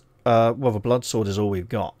dust? Well, the blood sword is all we've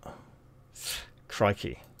got.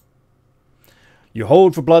 Crikey. You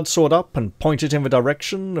hold the blood sword up and point it in the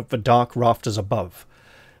direction of the dark rafters above.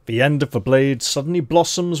 The end of the blade suddenly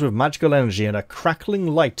blossoms with magical energy, and a crackling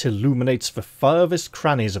light illuminates the furthest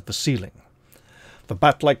crannies of the ceiling. The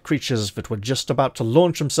bat-like creatures that were just about to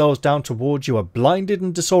launch themselves down towards you are blinded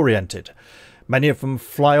and disoriented. Many of them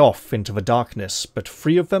fly off into the darkness, but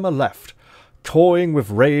 3 of them are left. Cawing with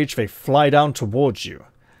rage, they fly down towards you.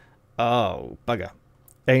 Oh, bugger.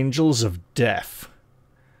 Angels of Death.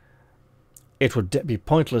 It would be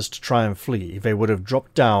pointless to try and flee. They would have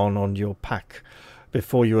dropped down on your pack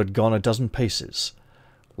before you had gone a dozen paces.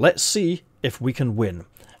 Let's see if we can win.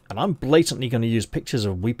 And I'm blatantly going to use pictures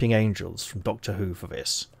of weeping angels from Doctor Who for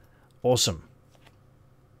this. Awesome.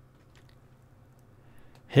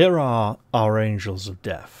 Here are our angels of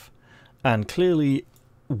death. And clearly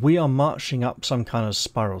we are marching up some kind of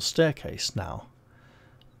spiral staircase now,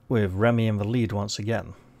 with Remy in the lead once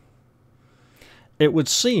again. It would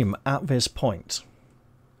seem at this point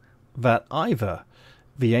that either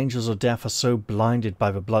the angels of death are so blinded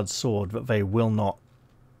by the blood sword that they will not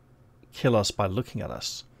kill us by looking at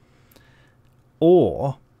us,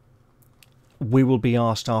 or we will be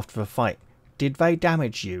asked after the fight, did they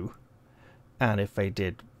damage you? And if they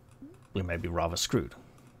did, we may be rather screwed.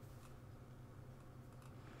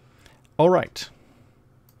 Alright.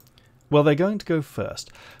 Well, they're going to go first.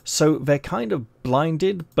 So they're kind of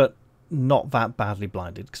blinded, but not that badly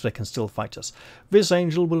blinded, because they can still fight us. This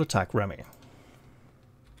angel will attack Remy.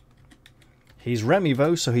 He's Remy,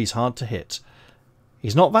 though, so he's hard to hit.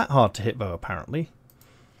 He's not that hard to hit, though, apparently.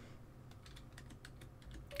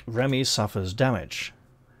 Remy suffers damage.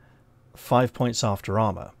 5 points after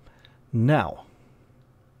armor. Now,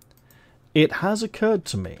 it has occurred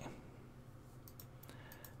to me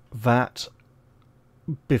that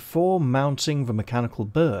before mounting the mechanical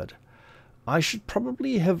bird, I should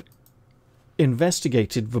probably have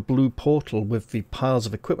investigated the blue portal with the piles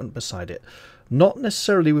of equipment beside it, not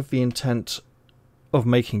necessarily with the intent of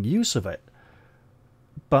making use of it,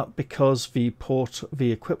 but because the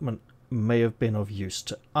equipment may have been of use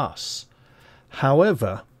to us.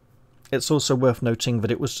 However, it's also worth noting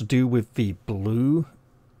that it was to do with the blue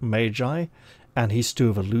Magi and his stew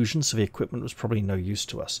of illusion, so the equipment was probably no use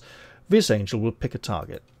to us. This angel will pick a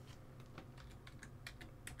target.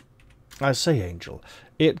 I say angel.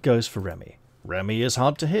 It goes for Remy. Remy is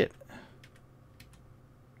hard to hit.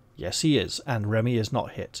 Yes, he is, and Remy is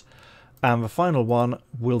not hit. And the final one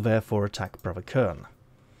will therefore attack Brother Kern,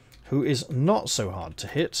 who is not so hard to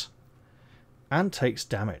hit and takes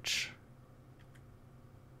damage.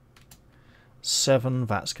 7,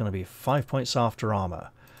 that's going to be 5 points after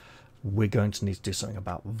armor. We're going to need to do something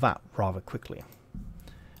about that rather quickly.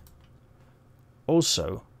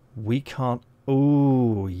 Also, we can't...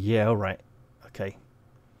 Oh, yeah, alright. Okay.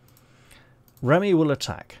 Remy will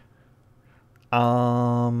attack.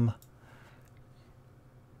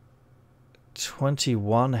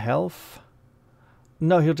 21 health?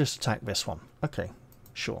 No, he'll just attack this one. Okay,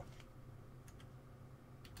 sure.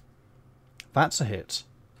 That's a hit.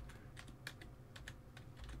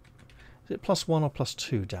 Is it +1 or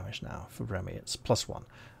 +2 damage now for Remy? It's +1.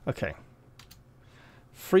 Okay.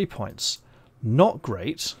 3 points. Not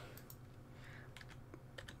great.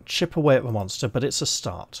 Chip away at the monster, but it's a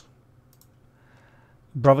start.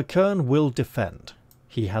 Brother Kern will defend.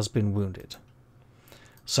 He has been wounded.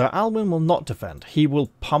 So Alwyn will not defend. He will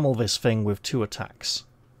pummel this thing with 2 attacks.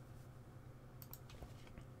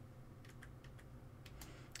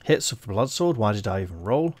 Hits with the blood sword. Why did I even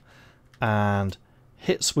roll? And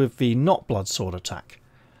hits with the not blood sword attack.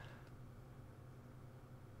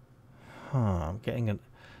 I'm getting an...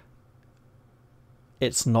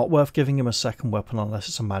 It's not worth giving him a second weapon unless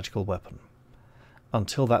it's a magical weapon.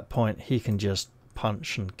 Until that point, he can just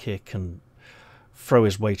punch and kick and throw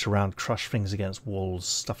his weight around, crush things against walls,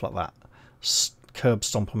 stuff like that. Curb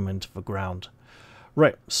stomp them into the ground.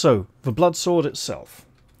 Right, so the blood sword itself.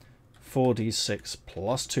 4d6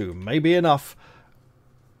 +2 may be enough.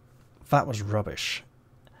 That was rubbish.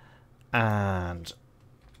 And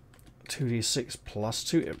 2d6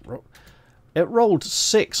 +2. It rolled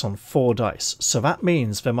 6 on 4 dice, so that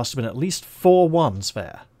means there must have been at least 4 ones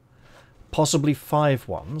there. Possibly 5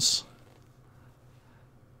 ones.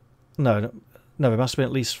 No, there must have been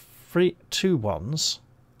at least 2 ones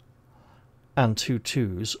and 2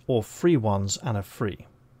 2s, or 3 ones and a 3.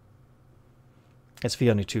 It's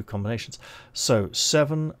the only 2 combinations. So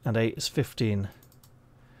 7 and 8 is 15.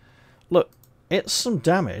 Look, It's some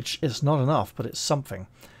damage. It's not enough, but it's something.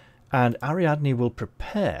 And Ariadne will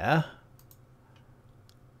prepare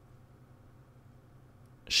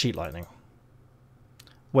Sheet Lightning.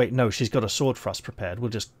 Wait, no, she's got a Sword Thrust prepared. We'll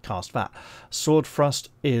just cast that. Sword Thrust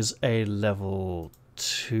is a level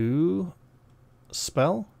 2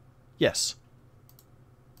 spell? Yes.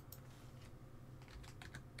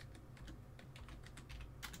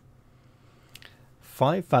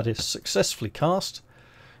 That is successfully cast.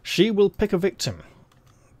 She will pick a victim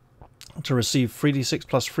to receive 3d6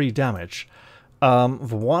 plus 3 damage. The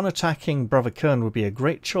one attacking Brother Kern would be a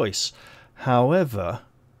great choice. However,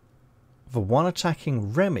 the one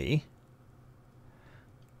attacking Remy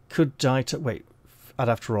could die to... Wait, I'd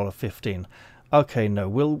have to roll a 15. Okay, no,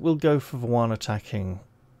 we'll go for the one attacking...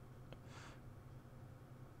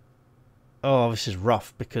 Oh, this is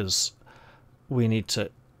rough because we need to...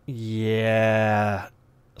 Yeah,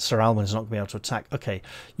 Sir Alwyn's not going to be able to attack. Okay,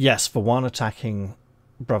 yes, for one attacking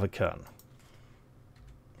Brother Kern.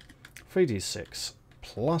 3d6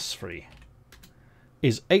 plus 3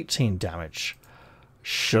 is 18 damage.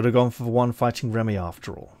 Should have gone for the one fighting Remy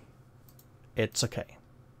after all. It's okay.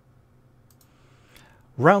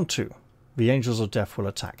 Round 2. The Angels of Death will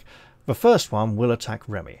attack. The first one will attack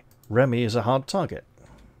Remy. Remy is a hard target.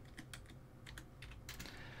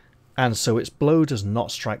 And so its blow does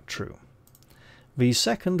not strike true. The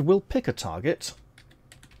second will pick a target,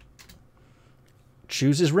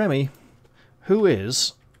 chooses Remy, who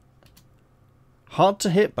is hard to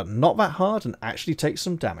hit but not that hard and actually takes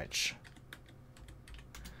some damage.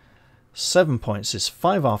 7 points is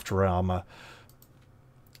 5 after armor.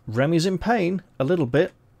 Remy's in pain a little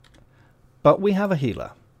bit, but we have a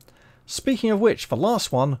healer. Speaking of which, the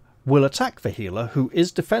last one will attack the healer, who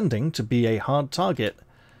is defending to be a hard target.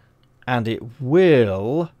 And it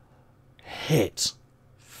will hit.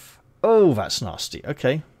 Oh, that's nasty.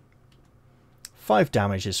 Okay. 5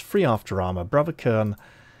 damage is 3 after armor. Brother Kern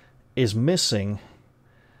is missing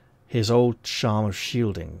his old charm of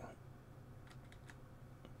shielding.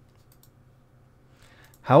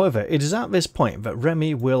 However, it is at this point that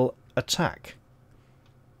Remy will attack.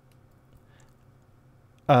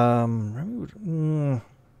 Remy would...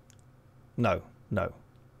 No.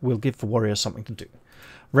 We'll give the warrior something to do.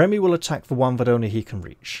 Remy will attack the one that only he can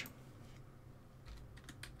reach.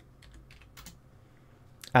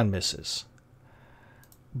 And misses.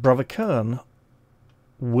 Brother Kern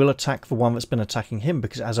will attack the one that's been attacking him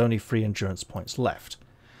because it has only 3 endurance points left.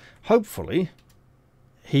 Hopefully,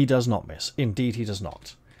 he does not miss. Indeed, he does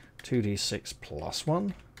not. 2d6 plus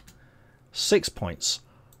 1. 6 points.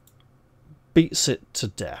 Beats it to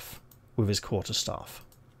death with his quarterstaff.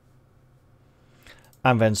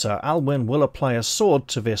 And then Sir Alwyn will apply a sword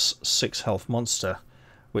to this 6 health monster,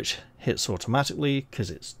 which hits automatically because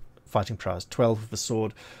it's fighting prowess 12 with the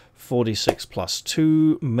sword. 4d6 plus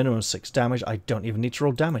 2, minimum 6 damage. I don't even need to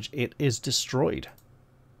roll damage. It is destroyed.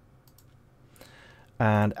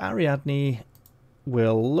 And Ariadne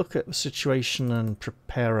will look at the situation and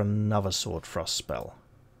prepare another sword thrust spell.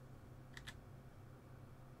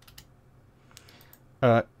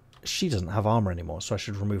 She doesn't have armor anymore, so I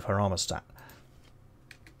should remove her armor stat.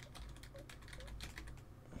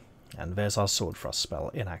 And there's our sword thrust spell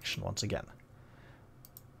in action once again.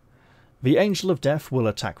 The Angel of Death will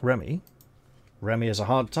attack Remy. Remy is a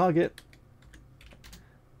hard target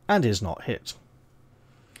and is not hit.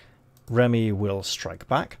 Remy will strike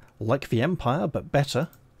back, like the Empire, but better.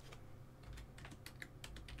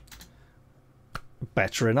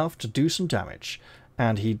 Better enough to do some damage.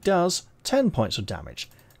 And he does 10 points of damage.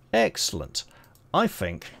 Excellent. I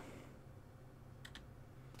think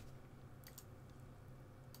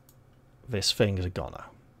this thing is a goner.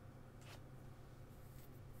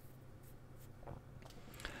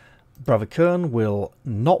 Brother Kern will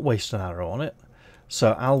not waste an arrow on it,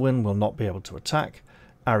 so Alwyn will not be able to attack.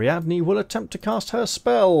 Ariadne will attempt to cast her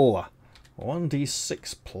spell.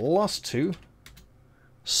 1d6 plus 2.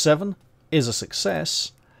 7 is a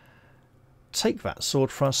success. Take that sword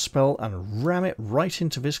thrust spell and ram it right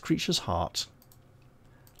into this creature's heart.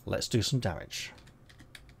 Let's do some damage.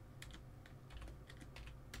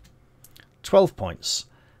 12 points.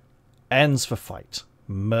 Ends the fight,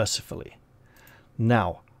 mercifully.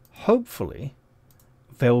 Now, hopefully,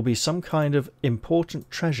 there will be some kind of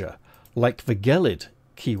important treasure, like the Gelid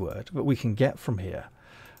keyword, that we can get from here,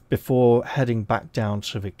 before heading back down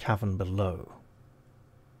to the cavern below.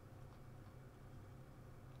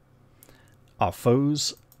 Our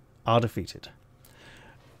foes are defeated.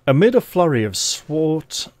 Amid a flurry of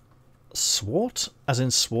swart, as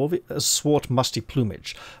in swart musty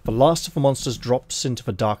plumage, the last of the monsters drops into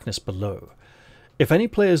the darkness below. If any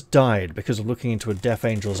players died because of looking into a Death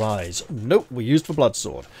Angel's eyes, nope, we used the Blood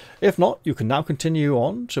Sword. If not, you can now continue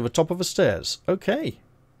on to the top of the stairs. Okay.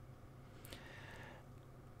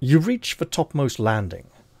 You reach the topmost landing.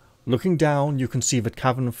 Looking down, you can see the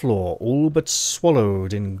cavern floor all but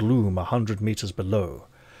swallowed in gloom 100 meters below.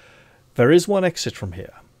 There is one exit from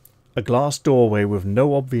here, a glass doorway with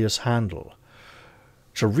no obvious handle.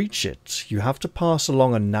 To reach it, you have to pass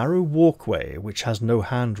along a narrow walkway which has no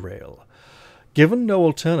handrail. Given no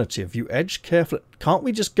alternative, you edge carefully... Can't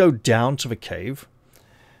we just go down to the cave?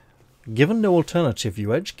 Given no alternative,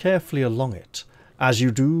 you edge carefully along it. As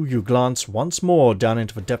you do, you glance once more down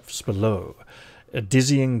into the depths below. A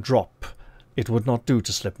dizzying drop. It would not do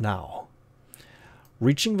to slip now.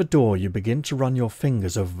 Reaching the door, you begin to run your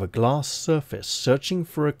fingers over the glass surface, searching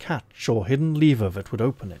for a catch or hidden lever that would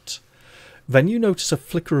open it. Then you notice a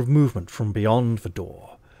flicker of movement from beyond the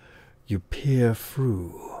door. You peer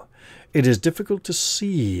through. It is difficult to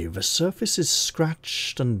see. The surface is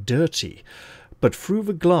scratched and dirty, but through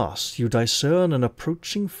the glass you discern an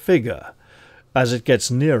approaching figure. As it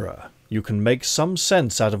gets nearer, you can make some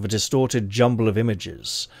sense out of a distorted jumble of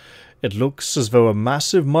images. It looks as though a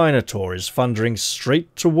massive minotaur is thundering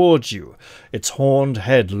straight towards you, its horned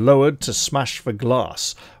head lowered to smash the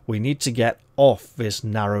glass. We need to get off this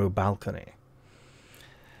narrow balcony.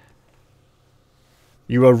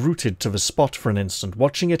 You are rooted to the spot for an instant,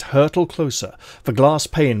 watching it hurtle closer. The glass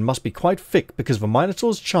pane must be quite thick because the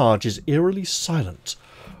Minotaur's charge is eerily silent.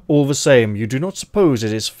 All the same, you do not suppose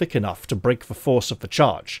it is thick enough to break the force of the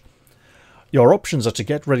charge. Your options are to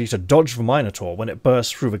get ready to dodge the Minotaur when it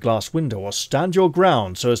bursts through the glass window, or stand your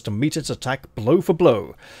ground so as to meet its attack blow for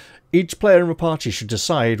blow. Each player in the party should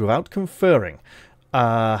decide without conferring.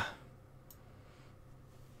 Dodging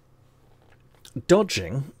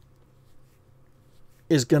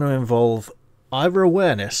is going to involve either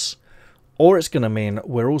awareness, or it's going to mean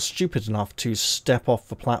we're all stupid enough to step off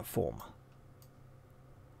the platform.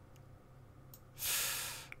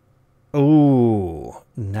 Ooh,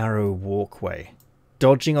 narrow walkway.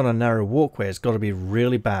 Dodging on a narrow walkway has got to be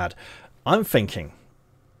really bad. I'm thinking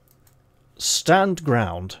stand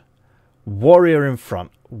ground, warrior in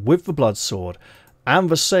front with the blood sword, and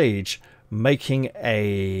the sage making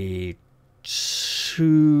a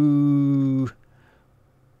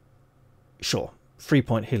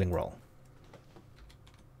 3-point healing roll.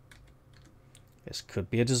 This could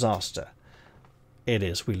be a disaster. It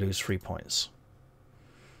is. We lose 3 points.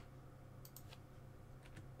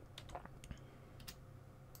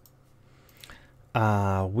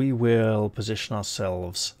 We will position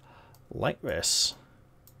ourselves like this.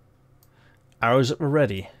 Arrows at the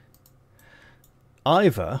ready.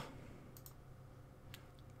 Either,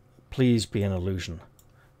 please be an illusion.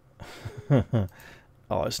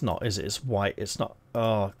 Oh, it's not, is it? It's white. It's not.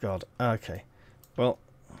 Oh, God. Okay. Well,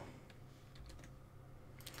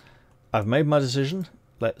 I've made my decision.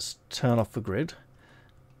 Let's turn off the grid.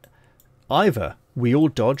 Either we all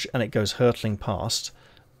dodge and it goes hurtling past,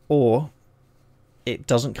 or it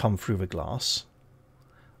doesn't come through the glass,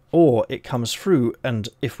 or it comes through and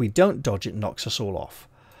if we don't dodge it knocks us all off.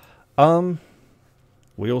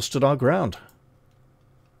 We all stood our ground.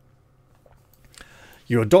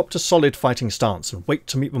 You adopt a solid fighting stance and wait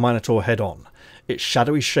to meet the Minotaur head-on. Its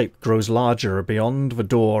shadowy shape grows larger beyond the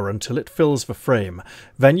door until it fills the frame.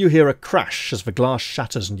 Then you hear a crash as the glass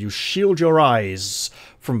shatters and you shield your eyes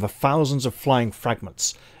from the thousands of flying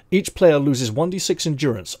fragments. Each player loses 1d6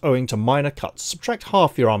 endurance owing to minor cuts. Subtract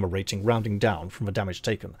half your armor rating, rounding down, from the damage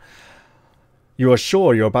taken. You are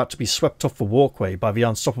sure you're about to be swept off the walkway by the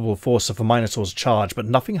unstoppable force of the Minotaur's charge, but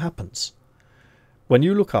nothing happens. When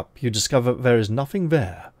you look up, you discover there is nothing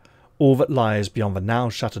there. All that lies beyond the now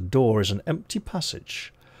shattered door is an empty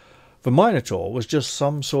passage. The Minotaur was just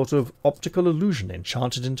some sort of optical illusion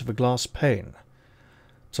enchanted into the glass pane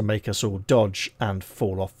to make us all dodge and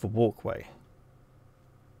fall off the walkway.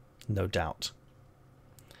 No doubt.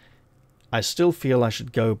 I still feel I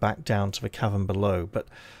should go back down to the cavern below, but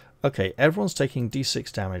okay, everyone's taking d6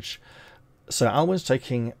 damage. So Alwyn's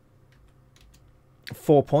taking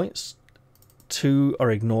 4 points. 2 are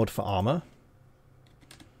ignored for armor.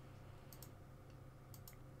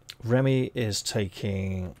 Remy is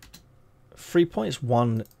taking 3 points,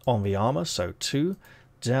 1 on the armor, so 2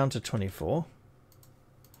 down to 24.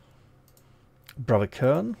 Brother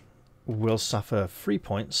Kern will suffer 3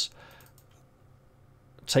 points,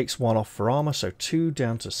 takes 1 off for armor, so 2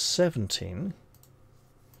 down to 17.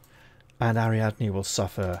 And Ariadne will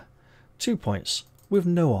suffer 2 points with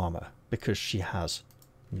no armor because she has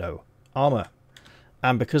no armor.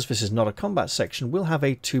 And because this is not a combat section, we'll have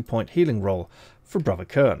a 2-point healing roll for Brother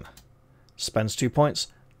Kern. Spends 2 points,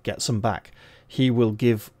 gets them back. he will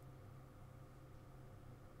give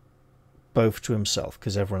both to himself,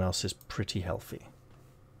 because everyone else is pretty healthy.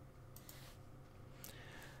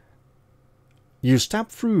 You stab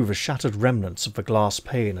through the shattered remnants of the glass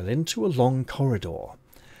pane and into a long corridor.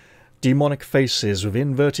 Demonic faces with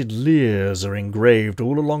inverted leers are engraved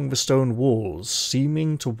all along the stone walls,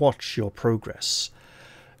 seeming to watch your progress.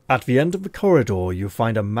 At the end of the corridor you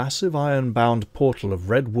find a massive iron-bound portal of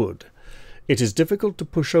red wood. It is difficult to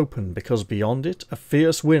push open because beyond it a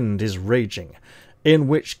fierce wind is raging, in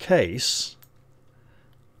which case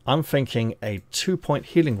I'm thinking a 2-point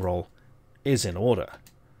healing roll is in order.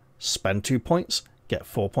 Spend 2 points, get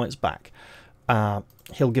 4 points back.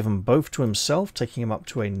 He'll give them both to himself, taking him up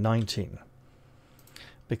to a 19.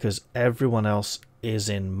 Because everyone else is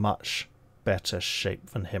in much better shape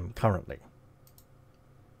than him currently.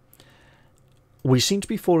 We seem to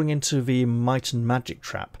be falling into the might and magic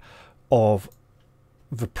trap of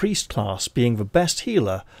the priest class being the best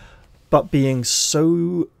healer, but being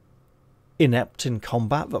so inept in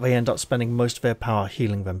combat that they end up spending most of their power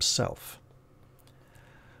healing themselves.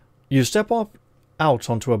 You step out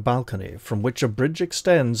onto a balcony from which a bridge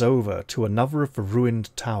extends over to another of the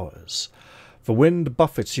ruined towers. The wind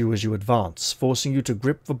buffets you as you advance, forcing you to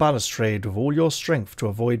grip the balustrade with all your strength to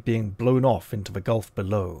avoid being blown off into the gulf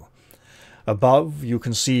below. Above, you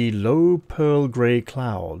can see low pearl-grey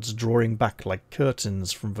clouds drawing back like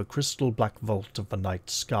curtains from the crystal-black vault of the night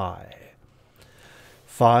sky.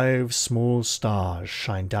 5 small stars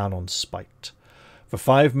shine down on Spyte. The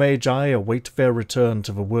 5 Magi await their return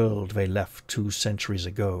to the world they left 2 centuries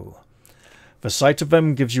ago. The sight of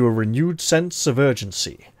them gives you a renewed sense of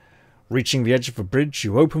urgency. Reaching the edge of the bridge,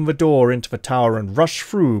 you open the door into the tower and rush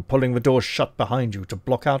through, pulling the door shut behind you to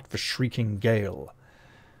block out the shrieking gale.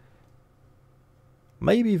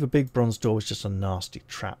 Maybe the big bronze door is just a nasty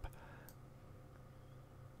trap.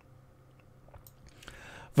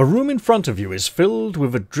 The room in front of you is filled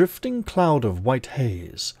with a drifting cloud of white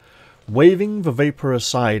haze. Waving the vapour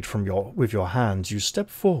aside with your hands, you step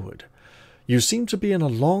forward. You seem to be in a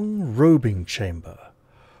long robing chamber.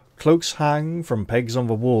 Cloaks hang from pegs on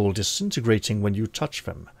the wall, disintegrating when you touch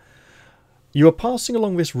them. You are passing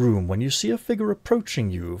along this room when you see a figure approaching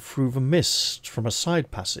you through the mist from a side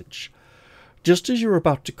passage. Just as you are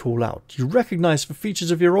about to call out, you recognize the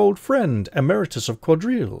features of your old friend, Emeritus of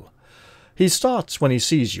Quadrille. He starts when he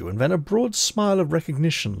sees you, and then a broad smile of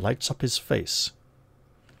recognition lights up his face.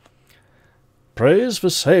 "Praise the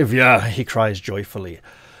Saviour," he cries joyfully.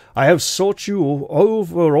 "I have sought you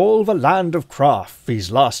over all the land of craft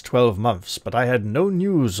these last 12 months, but I had no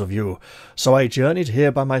news of you, so I journeyed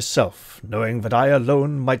here by myself, knowing that I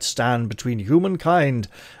alone might stand between humankind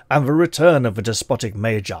and the return of the despotic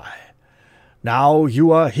Magi. Now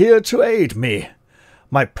you are here to aid me.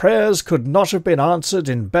 My prayers could not have been answered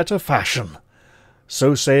in better fashion."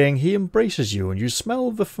 So saying, he embraces you, and you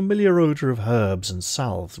smell the familiar odour of herbs and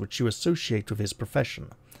salves which you associate with his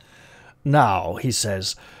profession. "Now," he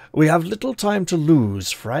says, "we have little time to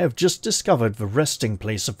lose, for I have just discovered the resting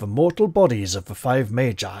place of the mortal bodies of the 5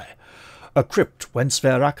 Magi, a crypt whence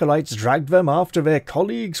their acolytes dragged them after their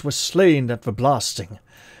colleagues were slain at the blasting.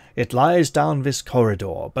 It lies down this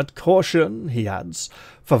corridor, but caution," he adds,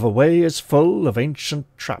 "for the way is full of ancient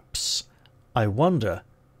traps. I wonder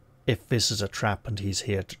if this is a trap and he's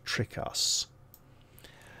here to trick us."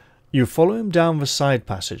 You follow him down the side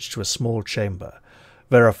passage to a small chamber.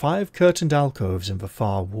 There are 5 curtained alcoves in the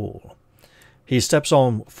far wall. He steps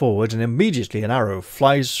on forward, and immediately an arrow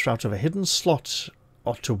flies out of a hidden slot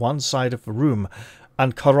to one side of the room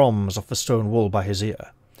and caroms off the stone wall by his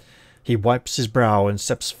ear. He wipes his brow and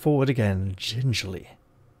steps forward again gingerly.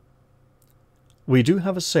 We do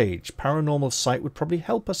have a sage. Paranormal sight would probably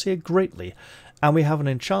help us here greatly, and we have an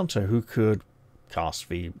enchanter who could cast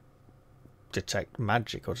the detect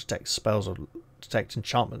magic or detect spells or detect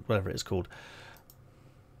enchantment, whatever it's called.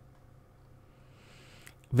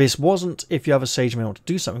 This wasn't if you have a sage and may want to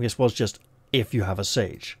do something, this was just if you have a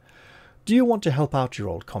sage. Do you want to help out your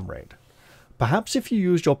old comrade? Perhaps if you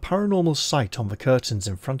used your paranormal sight on the curtains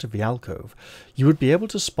in front of the alcove, you would be able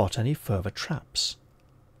to spot any further traps.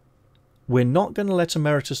 We're not going to let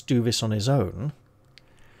Emeritus do this on his own.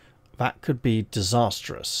 That could be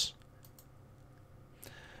disastrous.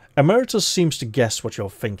 Emeritus seems to guess what you're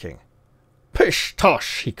thinking. "Pish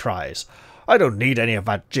tosh," he cries. "I don't need any of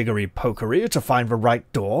that jiggery-pokery to find the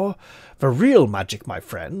right door. The real magic, my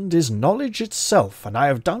friend, is knowledge itself, and I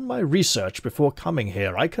have done my research before coming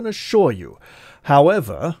here, I can assure you.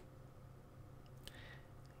 However,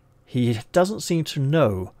 he doesn't seem to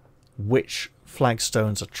know which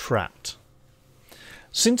flagstones are trapped.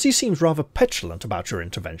 Since he seems rather petulant about your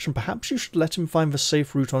intervention, perhaps you should let him find the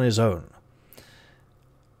safe route on his own."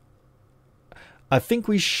 I think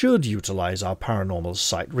we should utilize our paranormal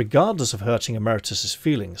sight, regardless of hurting Emeritus's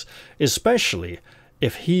feelings, especially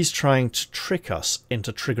if he's trying to trick us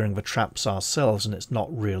into triggering the traps ourselves and it's not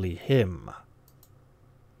really him.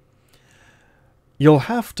 You'll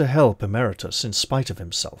have to help Emeritus in spite of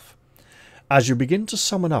himself. As you begin to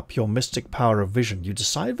summon up your mystic power of vision, you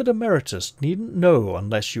decide that Emeritus needn't know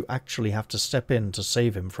unless you actually have to step in to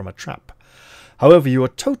save him from a trap. However, you are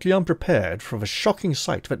totally unprepared for the shocking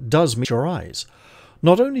sight that does meet your eyes.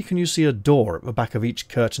 Not only can you see a door at the back of each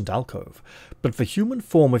curtained alcove, but the human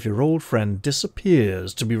form of your old friend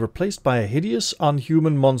disappears to be replaced by a hideous,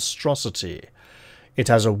 unhuman monstrosity. It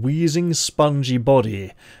has a wheezing, spongy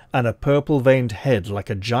body and a purple-veined head like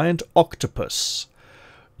a giant octopus.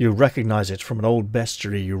 You recognize it from an old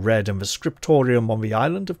bestiary you read in the scriptorium on the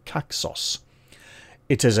island of Caxos.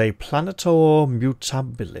 It is a Planator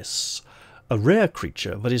mutabilis, a rare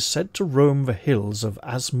creature that is said to roam the hills of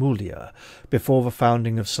Asmulia before the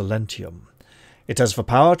founding of Silentium. It has the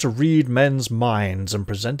power to read men's minds and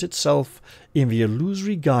present itself in the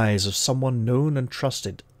illusory guise of someone known and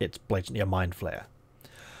trusted. It's blatantly a mind flayer.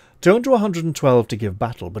 Turn to 112 to give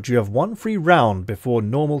battle, but you have one free round before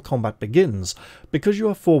normal combat begins because you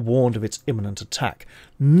are forewarned of its imminent attack.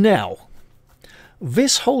 Now,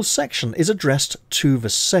 this whole section is addressed to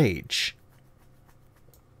the sage.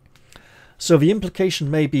 So the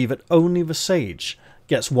implication may be that only the sage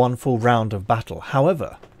gets one full round of battle.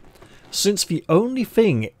 However, since the only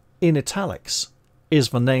thing in italics is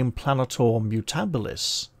the name Planator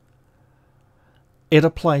Mutabilis, it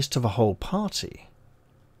applies to the whole party.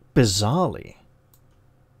 Bizarrely.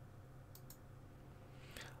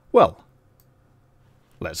 Well,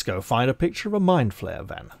 let's go find a picture of a mind flare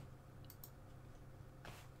then.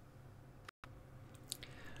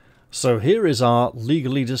 So here is our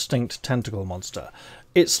legally distinct tentacle monster.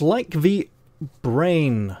 It's like the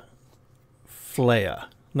brain flayer.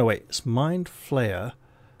 No wait, it's mind flayer.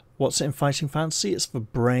 What's it in Fighting Fantasy? It's the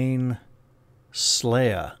brain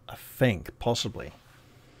slayer, I think, possibly.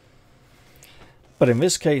 But in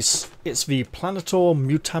this case, it's the Planator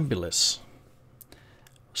Mutabilis.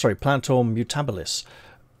 Sorry, Planator Mutabilis.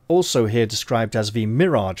 Also here described as the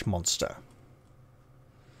Mirage Monster.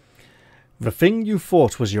 The thing you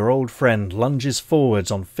thought was your old friend lunges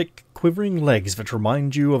forwards on thick, quivering legs that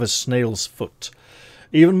remind you of a snail's foot.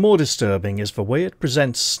 Even more disturbing is the way it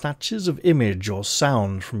presents snatches of image or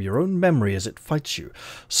sound from your own memory as it fights you,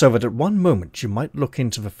 so that at one moment you might look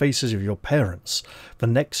into the faces of your parents, the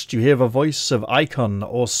next you hear the voice of Icon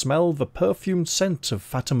or smell the perfumed scent of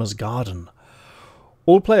Fatima's garden.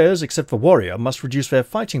 All players, except the warrior, must reduce their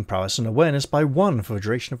fighting prowess and awareness by 1 for the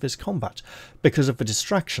duration of this combat, because of the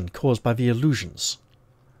distraction caused by the illusions.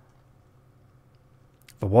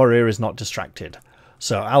 The warrior is not distracted,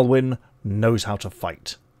 so Alwyn knows how to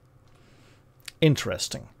fight.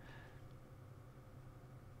 Interesting.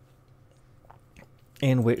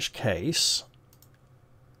 In which case,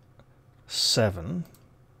 7.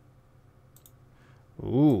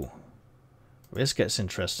 Ooh, this gets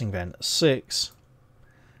interesting then. 6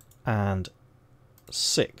 and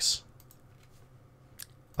 6.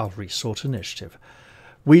 I'll resort initiative.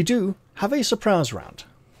 We do have a surprise round.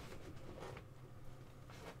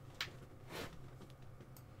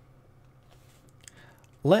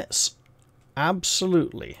 Let's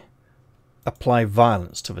absolutely apply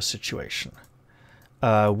violence to the situation.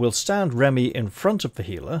 We'll stand Remy in front of the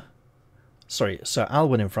healer. Sorry, so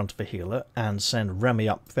Alwyn in front of the healer and send Remy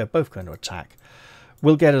up. They're both going to attack.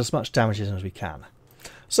 We'll get as much damage in as we can.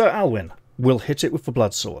 So Alwyn will hit it with the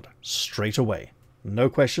blood sword straight away. No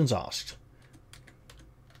questions asked.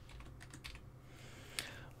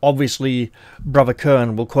 Obviously, Brother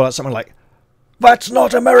Kern will call out something like, "That's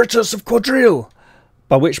not Emeritus of Quadrille!"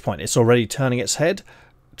 By which point it's already turning its head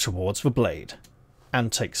towards the blade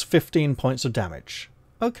and takes 15 points of damage.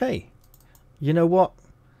 Okay, you know what?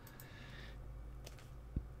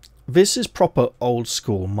 This is proper old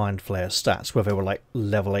school Mind Flayer stats where they were like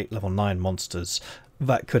level 8, level 9 monsters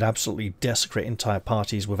that could absolutely desecrate entire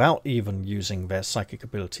parties without even using their psychic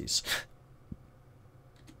abilities.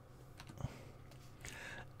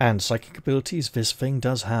 And psychic abilities this thing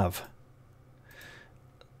does have.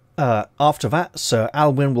 After that, Sir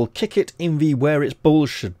Alwyn will kick it in the where its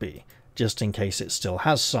balls should be, just in case it still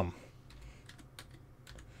has some.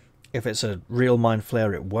 If it's a real Mind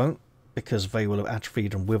Flayer, it won't, because they will have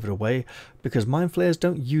atrophied and withered away, because Mind Flayers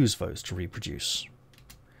don't use those to reproduce.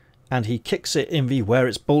 And he kicks it in the where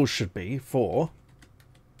its balls should be for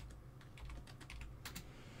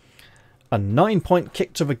a 9-point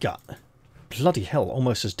kick to the gut. Bloody hell,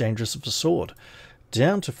 almost as dangerous as a sword.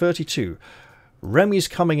 Down to 32. Remy's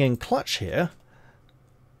coming in clutch here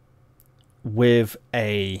with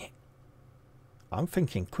a... I'm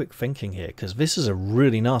thinking quick thinking here, because this is a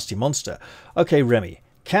really nasty monster. Okay, Remy,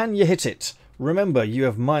 can you hit it? Remember, you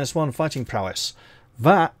have -1 fighting prowess.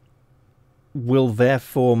 That will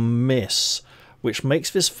therefore miss, which makes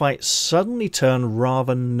this fight suddenly turn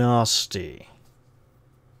rather nasty.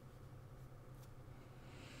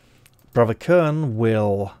 Brother Kern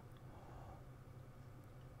will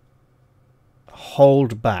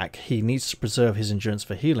hold back. He needs to preserve his endurance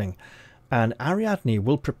for healing. And Ariadne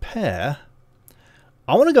will prepare...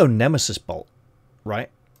 I want to go Nemesis Bolt, right?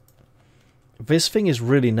 This thing is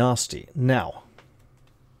really nasty. Now,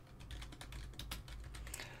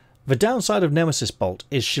 the downside of Nemesis Bolt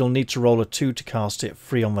is she'll need to roll a 2 to cast it,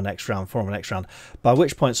 3 on the next round, 4 on the next round, by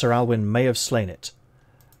which point Sir Alwyn may have slain it.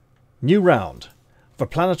 New round. The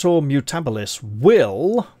Planator Mutabilis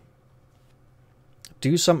will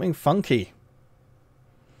do something funky.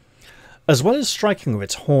 As well as striking with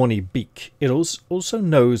its horny beak, it also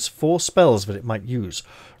knows 4 spells that it might use.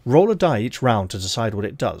 Roll a die each round to decide what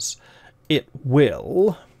it does. It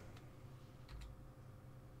will...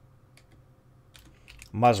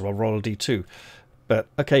 Might as well roll a d2. But,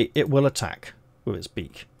 okay, it will attack with its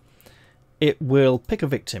beak. It will pick a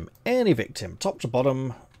victim. Any victim, top to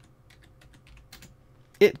bottom.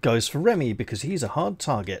 It goes for Remy because he's a hard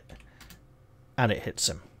target. And it hits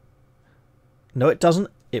him. No, it doesn't.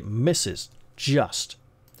 It misses. Just.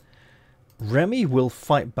 Remy will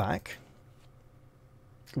fight back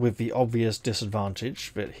with the obvious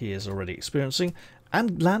disadvantage that he is already experiencing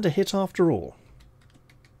and land a hit after all.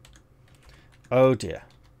 Oh dear.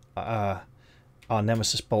 Our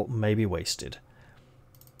Nemesis Bolt may be wasted.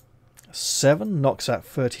 7 knocks that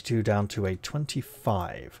 32 down to a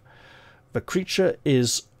 25. The creature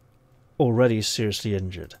is already seriously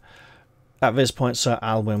injured. At this point, Sir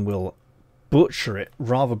Alwyn will butcher it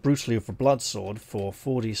rather brutally with a blood sword for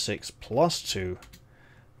 46 plus 2.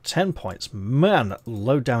 10 points. Man,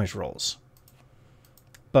 low damage rolls.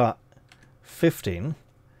 But 15.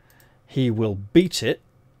 He will beat it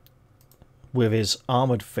with his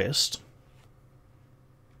armoured fist.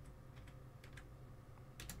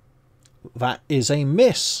 That is a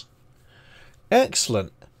miss.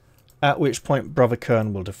 Excellent. At which point Brother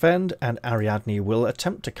Kern will defend and Ariadne will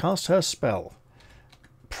attempt to cast her spell.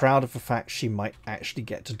 Proud of the fact she might actually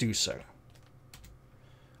get to do so.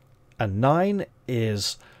 A 9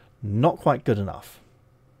 is not quite good enough.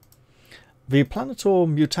 The Planator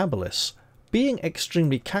Mutabilis, being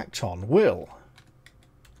extremely cacton, will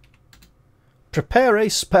prepare a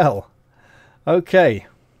spell. Okay.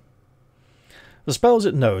 The spells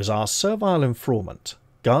it knows are Servile Enfraudment,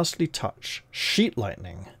 Ghastly Touch, Sheet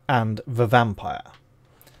Lightning, and the Vampire.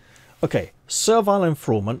 Okay, Servile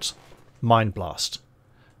Enfraudment, Mind Blast.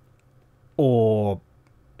 Or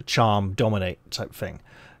Charm, Dominate type thing.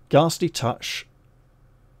 Ghastly Touch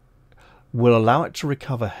will allow it to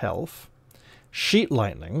recover health. Sheet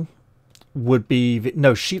Lightning would be...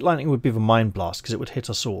 No, Sheet Lightning would be the Mind Blast because it would hit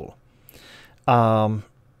us all.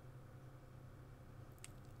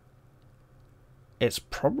 It's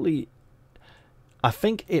probably... I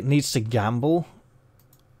think it needs to gamble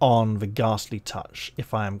on the Ghastly Touch,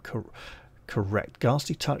 if I am correct.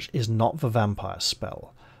 Ghastly Touch is not the Vampire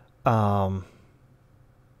spell.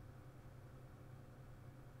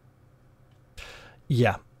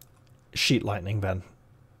 Yeah. Sheet Lightning, then.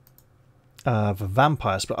 The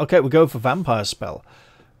Vampire spell. Okay, we'll go for Vampire spell.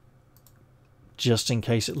 Just in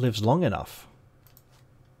case it lives long enough.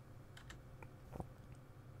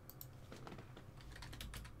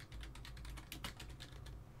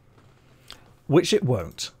 Which it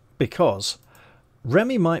won't, because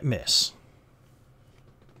Remy might miss.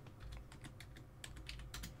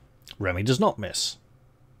 Remy does not miss.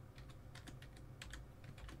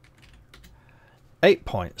 8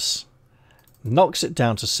 points. Knocks it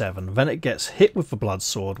down to 7. Then it gets hit with the blood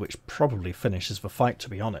sword, which probably finishes the fight, to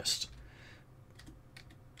be honest.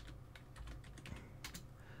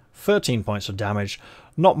 13 points of damage.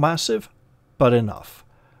 Not massive, but enough.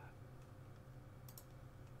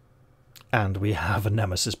 And we have a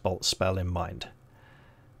Nemesis Bolt spell in mind.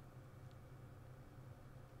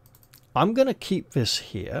 I'm going to keep this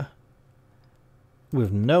here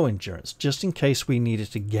with no endurance, just in case we need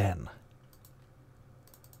it again.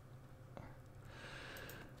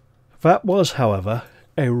 That was, however,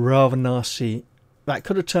 a rather nasty... That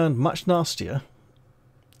could have turned much nastier,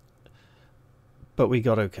 but we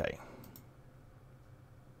got okay.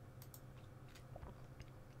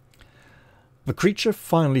 The creature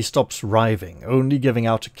finally stops writhing, only giving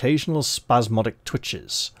out occasional spasmodic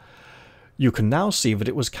twitches. You can now see that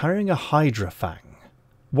it was carrying a Hydra Fang.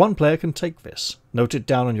 One player can take this. Note it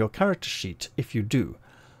down on your character sheet if you do.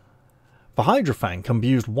 The The Hydra Fang can be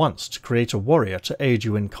used once to create a warrior to aid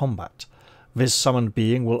you in combat. This summoned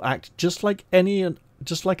being will act just like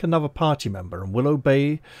another party member and will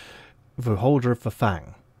obey the holder of the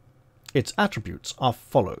Fang. Its attributes are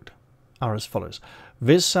as follows.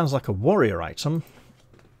 This sounds like a warrior item.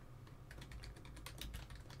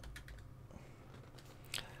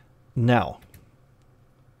 Now,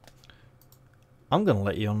 I'm going to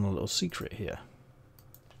let you on a little secret here.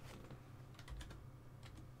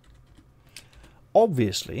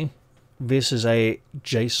 Obviously, this is a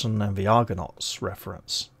Jason and the Argonauts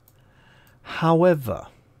reference. However,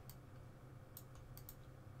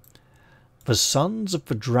 the Sons of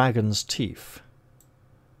the Dragon's Teeth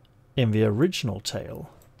in the original tale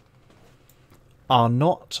are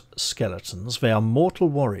not skeletons, they are mortal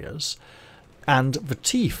warriors, and the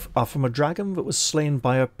teeth are from a dragon that was slain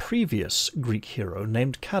by a previous Greek hero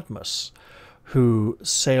named Cadmus, who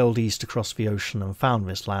sailed east across the ocean and found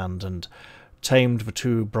this land and tamed the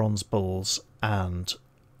 2 bronze bulls and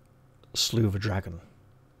slew the dragon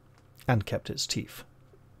and kept its teeth.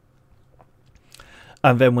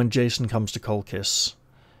 And then when Jason comes to Colchis,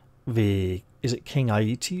 is it King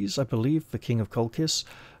Aeetes, I believe, the king of Colchis,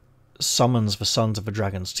 summons the Sons of the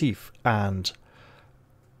Dragon's Teeth, and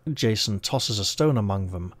Jason tosses a stone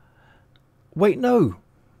among them. Wait, no,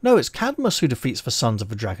 it's Cadmus who defeats the Sons of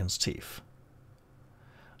the Dragon's Teeth.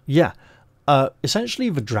 Yeah, essentially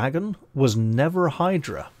the dragon was never a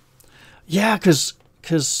Hydra. Yeah, because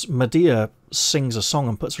Medea sings a song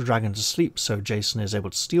and puts the dragon to sleep, so Jason is able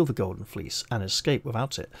to steal the Golden Fleece and escape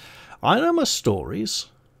without it. I know my stories.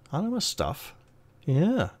 I know my stuff.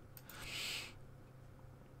 Yeah.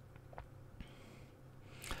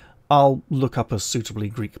 I'll look up a suitably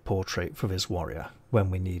Greek portrait for this warrior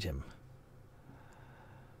when we need him.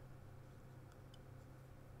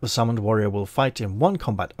 The summoned warrior will fight in one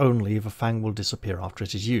combat only. The Fang will disappear after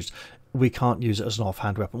it is used. We can't use it as an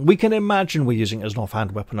offhand weapon. We can imagine we're using it as an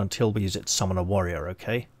offhand weapon until we use it to summon a warrior,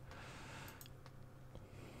 okay?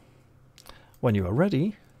 When you are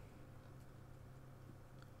ready...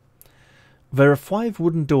 There are 5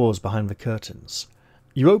 wooden doors behind the curtains.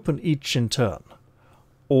 You open each in turn.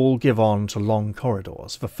 All give on to long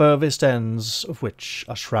corridors, the furthest ends of which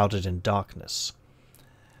are shrouded in darkness.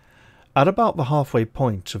 At about the halfway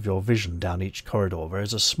point of your vision down each corridor there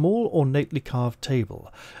is a small ornately carved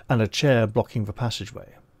table and a chair blocking the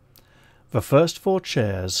passageway. The first 4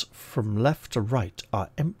 chairs from left to right are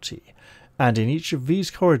empty, and in each of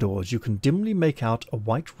these corridors you can dimly make out a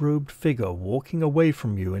white-robed figure walking away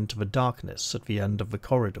from you into the darkness at the end of the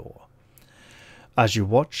corridor. As you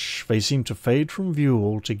watch, they seem to fade from view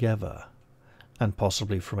altogether, and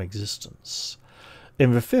possibly from existence.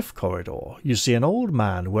 In the 5th corridor, you see an old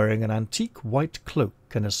man wearing an antique white cloak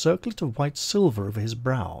and a circlet of white silver over his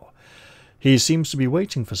brow. He seems to be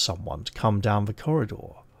waiting for someone to come down the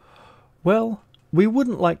corridor. Well, we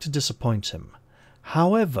wouldn't like to disappoint him.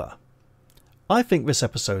 However, I think this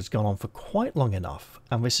episode's gone on for quite long enough,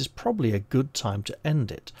 and this is probably a good time to end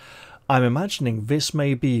it. I'm imagining this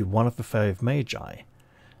may be one of the 5 Magi,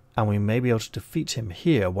 and we may be able to defeat him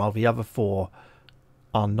here while the other 4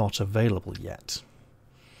 are not available yet.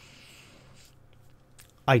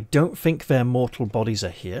 I don't think their mortal bodies are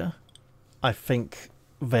here. I think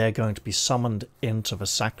they're going to be summoned into the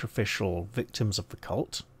sacrificial victims of the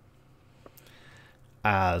cult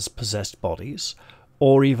as possessed bodies,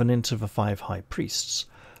 or even into the 5 high priests.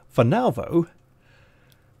 For now, though,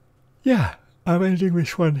 yeah, I'm ending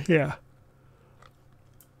this one here.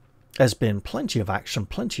 There's been plenty of action,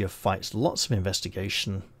 plenty of fights, lots of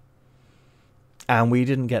investigation, and we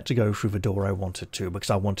didn't get to go through the door I wanted to because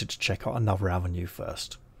I wanted to check out another avenue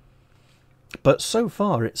first. But so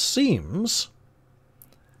far it seems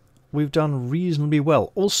we've done reasonably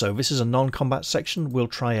well. Also, this is a non-combat section. We'll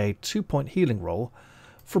try a 2-point healing roll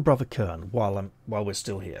for Brother Kern while we're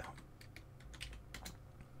still here.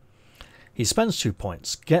 He spends 2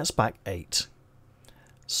 points, gets back 8.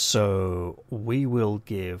 So we will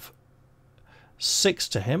give 6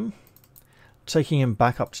 to him, taking him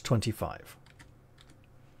back up to 25.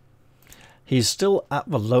 He's still at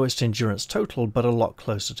the lowest endurance total, but a lot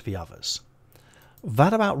closer to the others.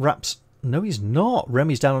 That about wraps... No, he's not.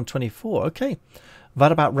 Remy's down on 24. Okay.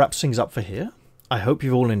 That about wraps things up for here. I hope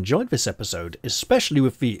you've all enjoyed this episode, especially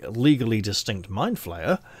with the legally distinct Mind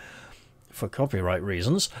Flayer, for copyright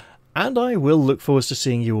reasons, and I will look forward to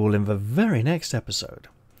seeing you all in the very next episode.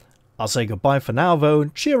 I'll say goodbye for now, though,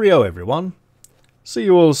 and cheerio, everyone. See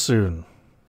you all soon.